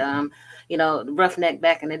said Roughneck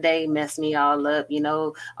back in the day messed me all up,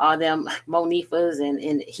 all them Monifas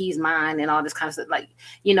and he's mine and all this kind of stuff, like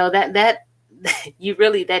that you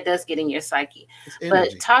really, that does get in your psyche.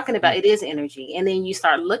 But talking about it is energy, and then you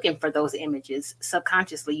start looking for those images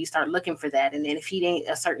subconsciously. You start looking for that, and then if it ain't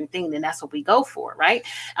a certain thing, then that's what we go for, right?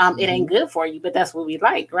 It ain't good for you, but that's what we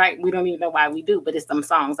like, right? We don't even know why we do, but it's them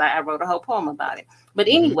songs. I wrote a whole poem about it. But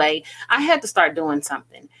anyway, I had to start doing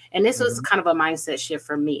something, and this was kind of a mindset shift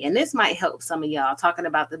for me, and this might help some of y'all, talking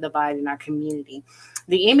about the divide in our community.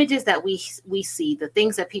 The images that we see, the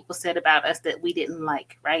things that people said about us that we didn't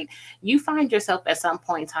like, right? You find yourself at some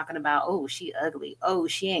point talking about, oh, she ugly. Oh,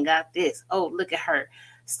 she ain't got this. Oh, look at her.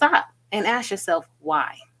 Stop and ask yourself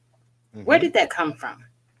why. Where did that come from?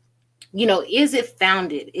 Is it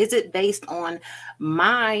founded? Is it based on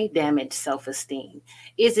my damaged self-esteem?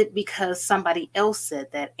 Is it because somebody else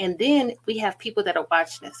said that? And then we have people that are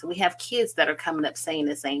watching this, and we have kids that are coming up saying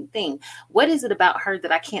the same thing. What is it about her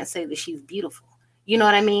that I can't say that she's beautiful? You know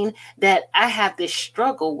what I mean? That I have this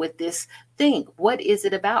struggle with this thing. What is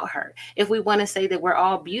it about her? If we want to say that we're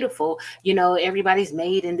all beautiful, everybody's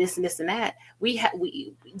made and this and this and that,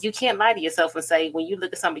 you can't lie to yourself and say, when you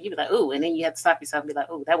look at somebody, you be like, oh, and then you have to stop yourself and be like,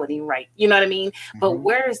 oh, that wasn't even right. You know what I mean? But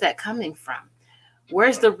where is that coming from?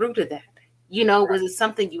 Where's the root of that? Was it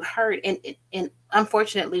something you heard? And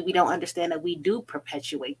unfortunately, we don't understand that we do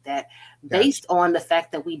perpetuate that based on the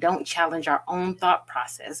fact that we don't challenge our own thought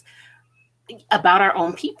process about our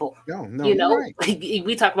own people. Right.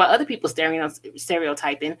 We talk about other people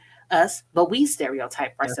stereotyping us, but we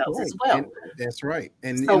stereotype ourselves as well. That's right.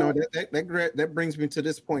 And so, that brings me to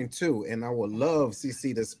this point too. And I would love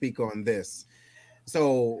CC to speak on this.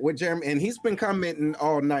 So with Jeremy, and he's been commenting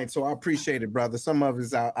all night, so I appreciate it, brother. Some of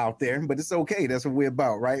us out there, but it's okay. That's what we're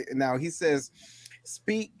about, right? Now he says,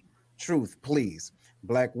 speak truth, please.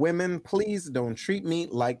 Black women, please don't treat me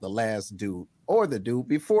like the last dude or the dude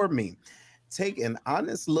before me. Take an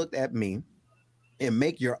honest look at me and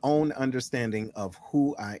make your own understanding of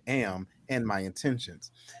who I am and my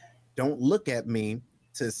intentions. Don't look at me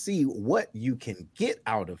to see what you can get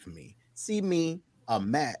out of me. See me a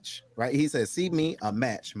match, right? He says, see me a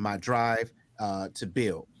match, my drive to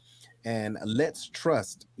build. And let's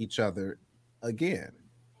trust each other again.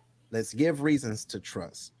 Let's give reasons to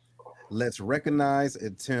trust. Let's recognize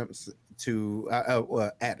attempts to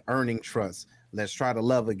at earning trust. Let's try to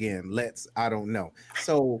love again. I don't know.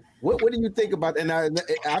 So what do you think about, and I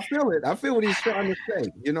feel it. I feel what he's trying to say.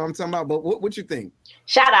 You know what I'm talking about? But what you think?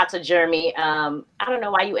 Shout out to Jeremy. I don't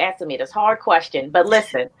know why you asking me this hard question, but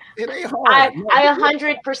listen. It ain't hard. I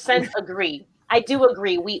 100% agree. I do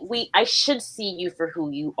agree. I should see you for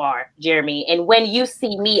who you are, Jeremy. And when you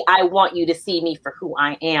see me, I want you to see me for who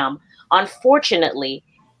I am. Unfortunately,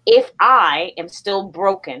 if I am still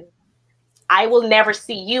broken, I will never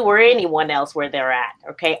see you or anyone else where they're at.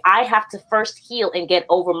 Okay. I have to first heal and get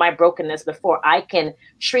over my brokenness before I can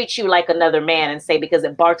treat you like another man and say, because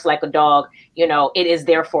it barks like a dog, it is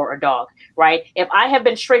therefore a dog. Right. If I have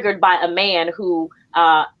been triggered by a man who,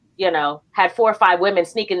 had 4 or 5 women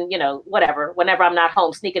sneaking, whatever, whenever I'm not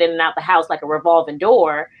home, sneaking in and out the house like a revolving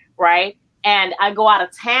door. Right. And I go out of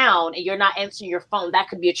town and you're not answering your phone, that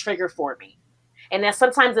could be a trigger for me. And then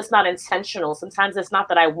sometimes it's not intentional. Sometimes it's not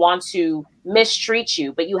that I want to mistreat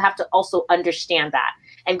you, but you have to also understand that.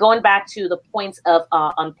 And going back to the points of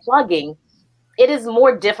unplugging, it is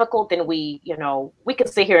more difficult than we can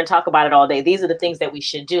sit here and talk about it all day. These are the things that we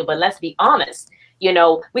should do. But let's be honest,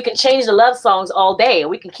 we can change the love songs all day. Or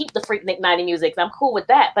we can keep the Freaknik Nighty music. I'm cool with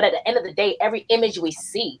that. But at the end of the day, every image we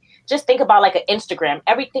see, just think about like an Instagram.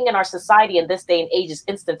 Everything in our society in this day and age is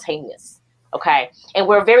instantaneous. Okay. And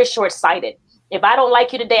we're very short-sighted. If I don't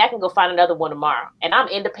like you today, I can go find another one tomorrow. And I'm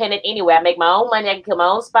independent anyway. I make my own money. I can kill my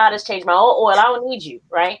own spiders, change my own oil. I don't need you,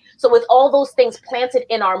 right? So with all those things planted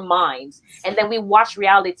in our minds, and then we watch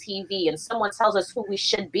reality TV and someone tells us who we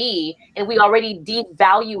should be, and we already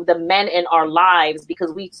devalue the men in our lives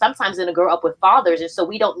because we sometimes didn't grow up with fathers, and so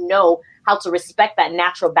we don't know how to respect that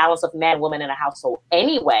natural balance of man, woman in a household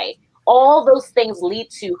anyway. All those things lead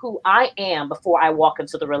to who I am before I walk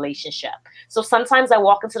into the relationship. So sometimes I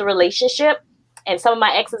walk into the relationship, and some of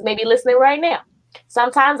my exes may be listening right now.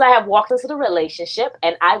 Sometimes I have walked into the relationship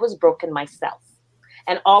and I was broken myself.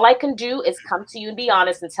 And all I can do is come to you and be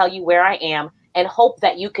honest and tell you where I am and hope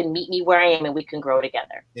that you can meet me where I am and we can grow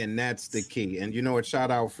together. And that's the key. And you know what, shout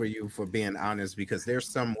out for you for being honest, because there's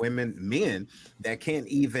some men that can't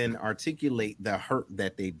even articulate the hurt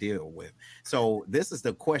that they deal with. So this is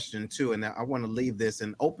the question too. And I want to leave this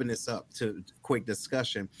and open this up to quick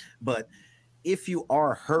discussion. But if you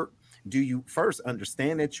are hurt, do you first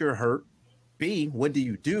understand that you're hurt? B, what do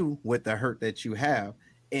you do with the hurt that you have?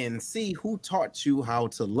 And C, who taught you how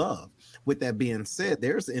to love? With that being said,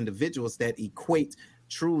 there's individuals that equate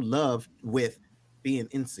true love with being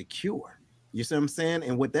insecure. You see what I'm saying?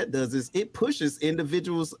 And what that does is it pushes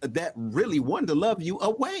individuals that really want to love you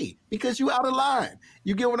away because you out of line.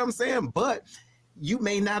 You get what I'm saying? But you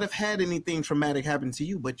may not have had anything traumatic happen to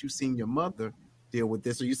you, but you've seen your mother deal with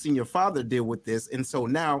this, or you've seen your father deal with this, and so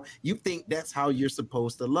now you think that's how you're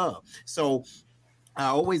supposed to love. So I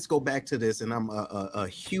always go back to this, and I'm a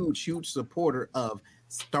huge supporter of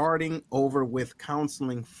starting over with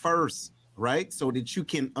counseling first, right? So that you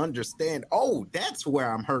can understand, oh, that's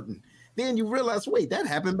where I'm hurting. Then you realize, wait, that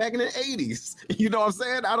happened back in the 80s. You know what I'm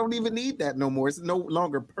saying? I don't even need that no more. It's no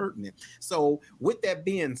longer pertinent. So with that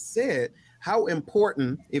being said, how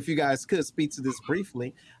important, if you guys could speak to this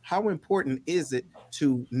briefly, how important is it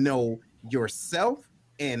to know yourself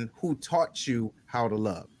and who taught you how to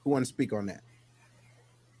love? Who wants to speak on that?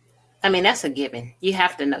 I mean, that's a given. You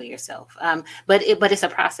have to know yourself. But it's a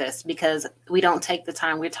process because we don't take the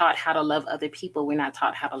time. We're taught how to love other people. We're not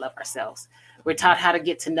taught how to love ourselves. We're taught how to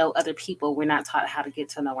get to know other people. We're not taught how to get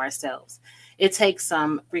to know ourselves. It takes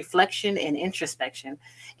some reflection and introspection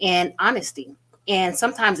and honesty. And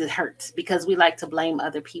sometimes it hurts because we like to blame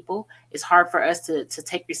other people. It's hard for us to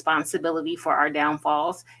take responsibility for our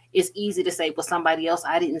downfalls. It's easy to say, well, somebody else,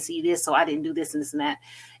 I didn't see this, so I didn't do this and this and that.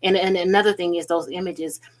 And another thing is those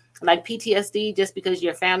images, like PTSD, just because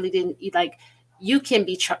your family didn't, like, you can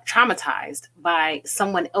be traumatized by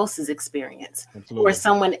someone else's experience. Absolutely. Or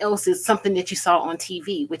someone else's, something that you saw on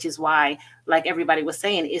TV, which is why, like everybody was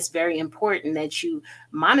saying, it's very important that you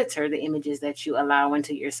monitor the images that you allow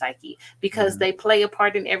into your psyche, because they play a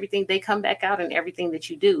part in everything. They come back out in everything that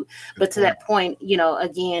you do. But to that point, you know,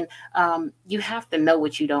 again, you have to know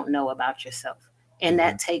what you don't know about yourself. And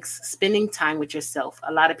that takes spending time with yourself.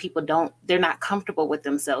 A lot of people they're not comfortable with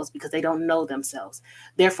themselves because they don't know themselves.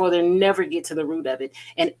 Therefore, they never get to the root of it.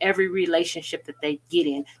 And every relationship that they get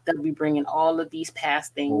in, they'll be bringing all of these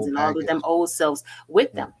past things and all of them old selves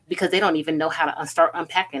with them because they don't even know how to start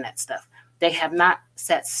unpacking that stuff. They have not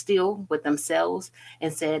sat still with themselves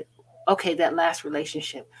and said, okay, that last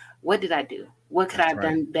relationship, what did I do? What could I have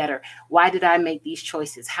done better? Why did I make these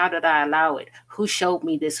choices? How did I allow it? Who showed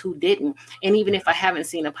me this? Who didn't? And even if I haven't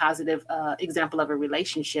seen a positive example of a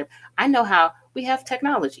relationship, I know how we have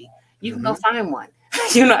technology. You can go find one.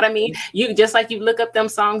 You know what I mean? You just like you look up them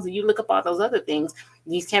songs and you look up all those other things,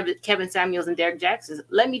 these Kevin Samuels and Derek Jacksons.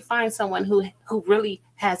 Let me find someone who really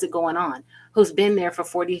has it going on, who's been there for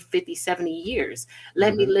 40, 50, 70 years.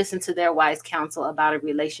 Let me listen to their wise counsel about a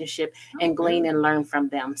relationship and glean and learn from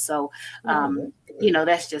them. So, you know,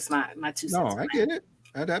 that's just my 2 cents. No, I get it.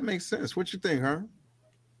 That makes sense. What you think, huh?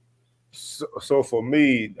 So for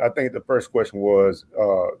me, I think the first question was,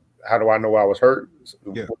 how do I know I was hurt?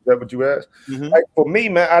 Yeah. Was that what you asked? Like for me,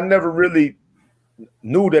 man, I never really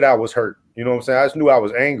knew that I was hurt. You know what I'm saying? I just knew I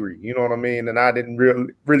was angry. You know what I mean? And I didn't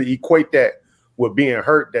really equate that with being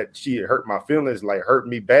hurt, that she had hurt my feelings, like hurt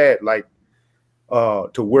me bad, like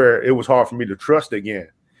to where it was hard for me to trust again.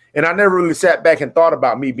 And I never really sat back and thought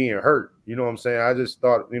about me being hurt. You know what I'm saying? I just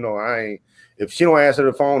thought, you know, if she don't answer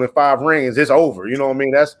the phone in 5 rings, it's over. You know what I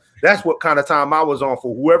mean? That's what kind of time I was on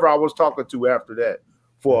for whoever I was talking to after that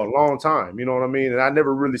for a long time. You know what I mean? And I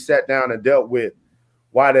never really sat down and dealt with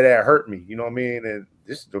why did that hurt me? You know what I mean? And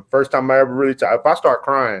this is the first time I ever really if I start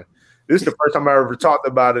crying, this is the first time I ever talked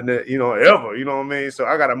about it, you know, ever. You know what I mean? So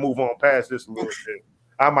I got to move on past this a little bit.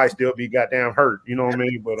 I might still be goddamn hurt. You know what I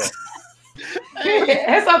mean? But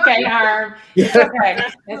It's okay, Herm. It's okay.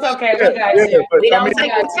 It's okay. We got you. We don't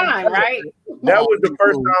take the time, right? That was the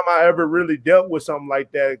first time I ever really dealt with something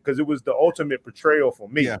like that because it was the ultimate betrayal for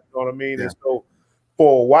me. Yeah. You know what I mean? Yeah. And so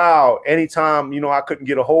for a while, anytime, I couldn't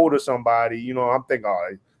get a hold of somebody, I'm thinking,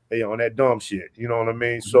 oh, they on that dumb shit. You know what I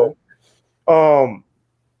mean? So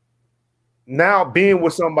now being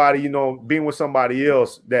with somebody, being with somebody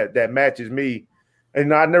else that matches me,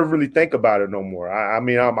 and I never really think about it no more.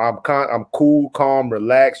 I'm cool, calm,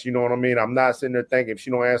 relaxed. You know what I mean? I'm not sitting there thinking if she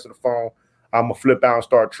don't answer the phone, I'm gonna flip out and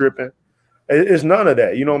start tripping. It's none of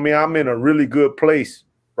that. You know what I mean? I'm in a really good place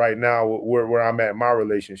right now where I'm at in my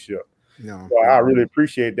relationship. No, so I really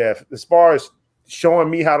appreciate that. As far as showing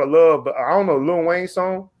me how to love, I don't know, Lil Wayne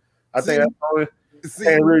song. I think that's only.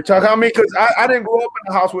 And really talk. I mean, because I didn't grow up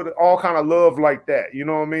in a house with all kind of love like that. You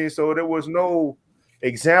know what I mean? So there was no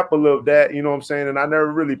example of that, you know what I'm saying? And I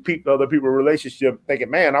never really peeped other people's relationship thinking,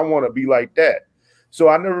 man, I want to be like that. So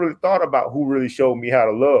I never really thought about who really showed me how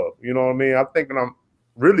to love. You know what I mean? I'm thinking I'm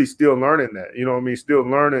really still learning that, you know what I mean? Still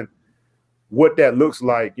learning what that looks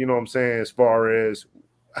like, you know what I'm saying? As far as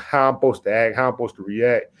how I'm supposed to act, how I'm supposed to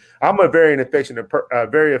react. I'm a very affectionate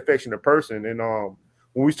person. And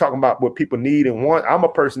when we talking about what people need and want, I'm a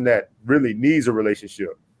person that really needs a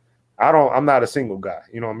relationship. I'm not a single guy.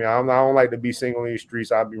 You know what I mean? I don't like to be single in the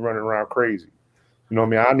streets. I'd be running around crazy. You know what I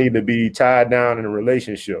mean? I need to be tied down in a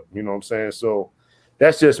relationship. You know what I'm saying? So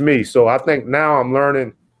that's just me. So I think now I'm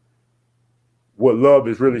learning what love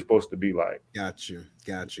is really supposed to be like. Got you.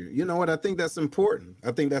 You know what? I think that's important.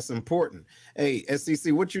 Hey,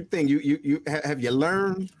 SCC, what you think? You have you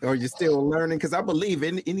learned, or you still learning? Because I believe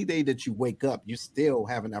any day that you wake up, you still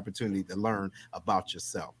have an opportunity to learn about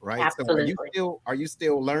yourself, right? Absolutely. So are you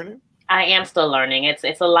still learning? I am still learning. It's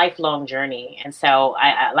a lifelong journey. And so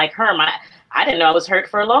I like Herm, I didn't know I was hurt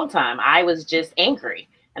for a long time. I was just angry,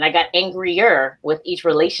 and I got angrier with each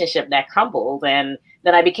relationship that crumbled. And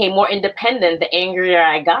then I became more independent the angrier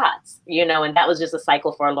I got, and that was just a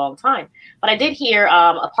cycle for a long time. But I did hear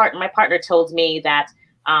my partner told me that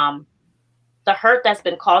the hurt that's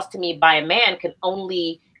been caused to me by a man can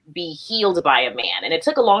only be healed by a man. And it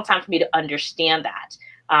took a long time for me to understand that.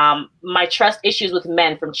 My trust issues with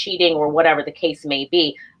men from cheating or whatever the case may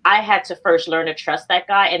be, I had to first learn to trust that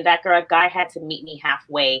guy, and that guy had to meet me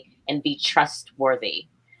halfway and be trustworthy.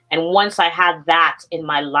 And once I had that in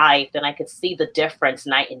my life, then I could see the difference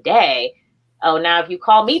night and day. Oh, now if you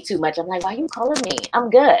call me too much, I'm like, why are you calling me? I'm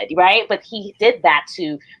good, right? But he did that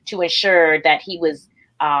to ensure that he was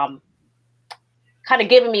kind of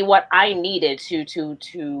giving me what I needed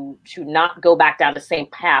to not go back down the same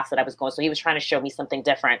path that I was going. So he was trying to show me something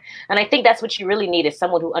different. And I think that's what you really need, is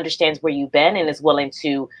someone who understands where you've been and is willing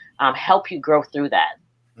to help you grow through that.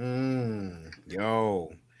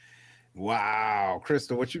 Yo. Wow.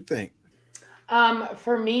 Crystal, what you think?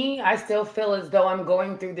 For me, I still feel as though I'm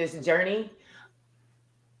going through this journey.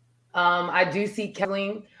 I do see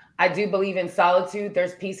counseling. I do believe in solitude.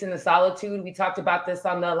 There's peace in the solitude. We talked about this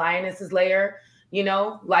on the Lionesses layer,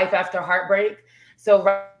 life after heartbreak. So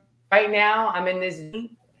right now I'm in this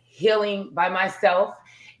healing by myself.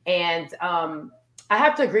 And I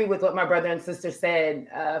have to agree with what my brother and sister said.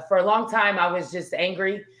 For a long time, I was just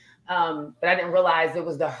angry, but I didn't realize it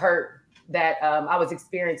was the hurt that I was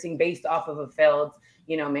experiencing based off of a failed,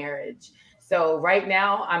 marriage. So right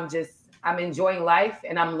now I'm enjoying life,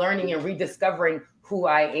 and I'm learning and rediscovering who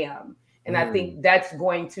I am. And I think that's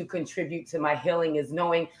going to contribute to my healing, is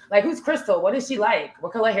knowing, like, who's Crystal? What is she like?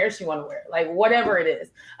 What color hair she want to wear? Like, whatever it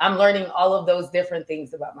is, I'm learning all of those different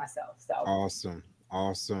things about myself. So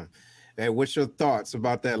awesome. Hey, what's your thoughts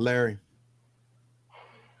about that, Larry?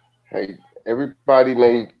 Hey, everybody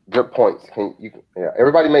made good points.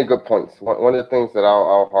 Everybody made good points. One of the things that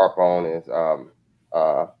I'll harp on is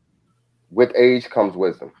with age comes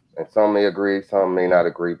wisdom. And some may agree, some may not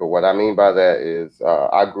agree. But what I mean by that is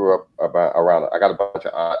I grew up I got a bunch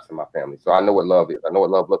of aunts in my family. So I know what love is. I know what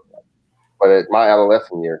love looks like. But at my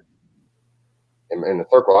adolescent years, in the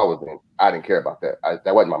circle I was in, I didn't care about that.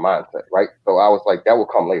 That wasn't my mindset, right? So I was like, that will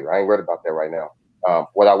come later. I ain't worried about that right now.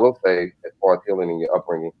 What I will say, as far as healing in your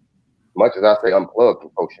upbringing, much as I say unplug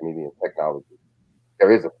from social media and technology,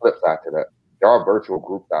 there is a flip side to that. There are virtual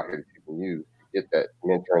groups out here that you can use to get that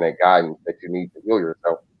mentoring, that guidance that you need to heal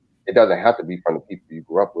yourself. It doesn't have to be from the people you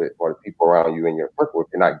grew up with or the people around you in your circle if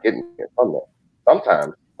you're not getting it from them.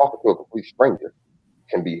 Sometimes talking to a complete stranger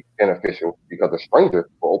can be beneficial, because a stranger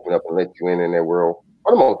will open up and let you in their world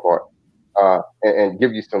for the most part, and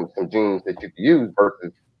give you some gems that you can use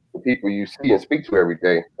versus the people you see and speak to every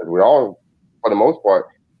day. Because we're all, for the most part,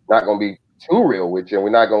 not going to be too real with you, and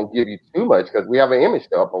we're not going to give you too much because we have an image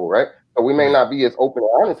to uphold, right? So we may not be as open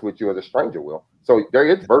and honest with you as a stranger will. So there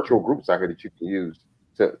is virtual groups out here that you can use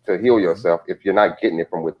to heal yourself if you're not getting it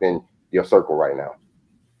from within your circle right now.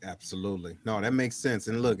 Absolutely. No, that makes sense.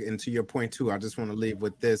 And look, and to your point too, I just want to leave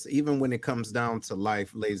with this. Even when it comes down to life,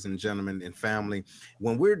 ladies and gentlemen, and family,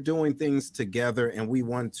 when we're doing things together and we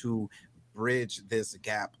want to bridge this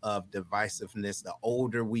gap of divisiveness, the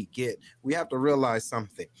older we get, we have to realize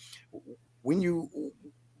something.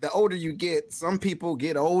 The older you get, some people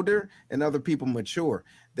get older and other people mature.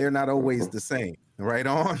 They're not always the same. Right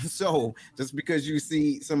on. So just because you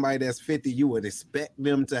see somebody that's 50, you would expect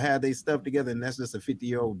them to have their stuff together, and that's just a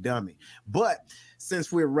 50-year-old dummy. But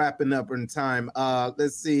since we're wrapping up in time,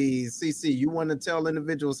 let's see, CC, you want to tell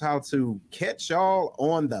individuals how to catch y'all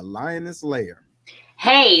on the Lioness Lair?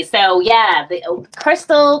 Hey, so yeah,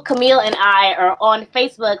 Crystal, Camille, and I are on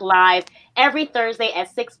Facebook Live every Thursday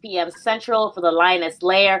at 6 p.m. Central for the Lioness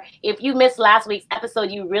Lair. If you missed last week's episode,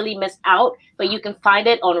 you really missed out, but you can find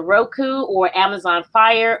it on Roku or Amazon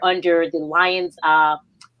Fire under the Lions, the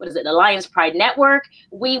Lions Pride Network.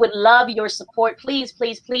 We would love your support. Please,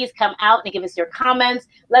 please, please come out and give us your comments.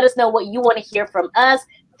 Let us know what you want to hear from us.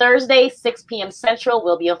 Thursday, 6 p.m. Central.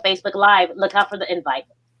 We'll be on Facebook Live. Look out for the invite.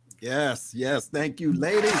 Yes. Thank you,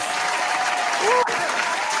 ladies.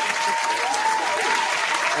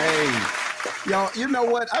 Hey, y'all, you know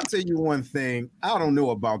what? I'll tell you one thing. I don't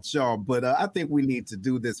know about y'all, but I think we need to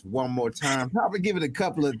do this one more time. Probably give it a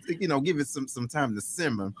couple of, give it some time to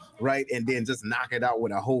simmer, right? And then just knock it out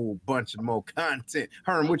with a whole bunch of more content.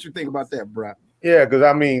 Herm, what you think about that, bro? Yeah, because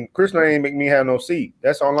I mean, Krishna ain't make me have no seat.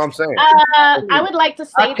 That's all I'm saying. I would like to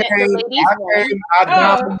say that the ladies. I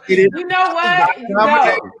dominated. You know what?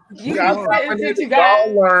 You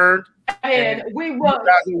guys learned. And we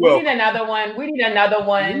need another one. We need another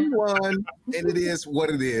one. We won, and it is what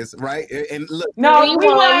it is, right? And look, we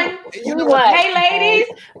won. Hey, ladies,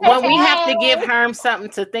 well, we have to give Herm something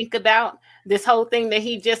to think about. This whole thing that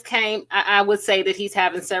he just came, I would say that he's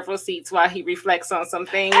having several seats while he reflects on some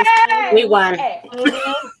things. We won. Look,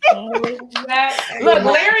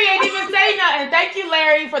 Larry ain't even say nothing. Thank you,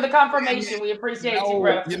 Larry, for the confirmation. We appreciate you,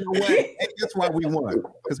 bro. You know what? Hey, that's why we won,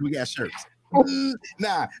 because we got shirts.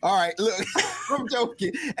 Nah, all right, look, I'm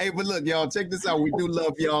joking. Hey, but look, y'all, check this out. We do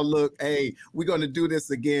love y'all. Look, hey, we're going to do this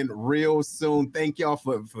again real soon. Thank y'all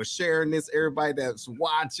for sharing this. Everybody that's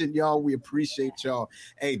watching, y'all, we appreciate y'all.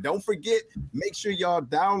 Hey, don't forget, make sure y'all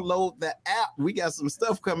download the app. We got some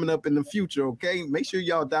stuff coming up in the future, okay? Make sure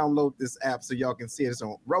y'all download this app so y'all can see it. It's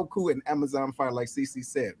on Roku and Amazon Fire, like CC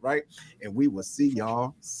said, right? And we will see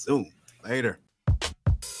y'all soon. Later.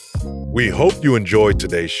 We hope you enjoyed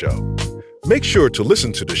today's show. Make sure to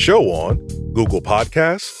listen to the show on Google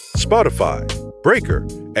Podcasts, Spotify, Breaker,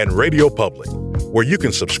 and Radio Public, where you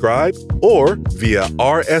can subscribe, or via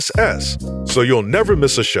RSS, so you'll never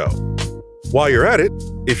miss a show. While you're at it,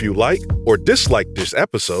 if you like or dislike this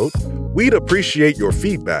episode, we'd appreciate your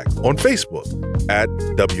feedback on Facebook at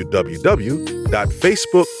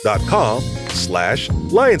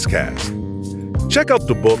www.facebook.com/Lionscast. Check out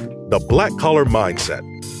the book, The Black Collar Mindset,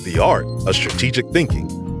 The Art of Strategic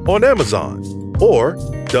Thinking, on Amazon, or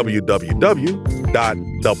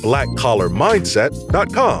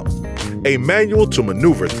www.theblackcollarmindset.com, a manual to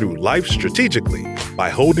maneuver through life strategically by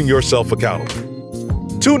holding yourself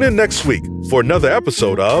accountable. Tune in next week for another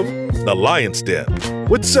episode of The Lion's Den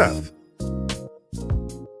with Seth.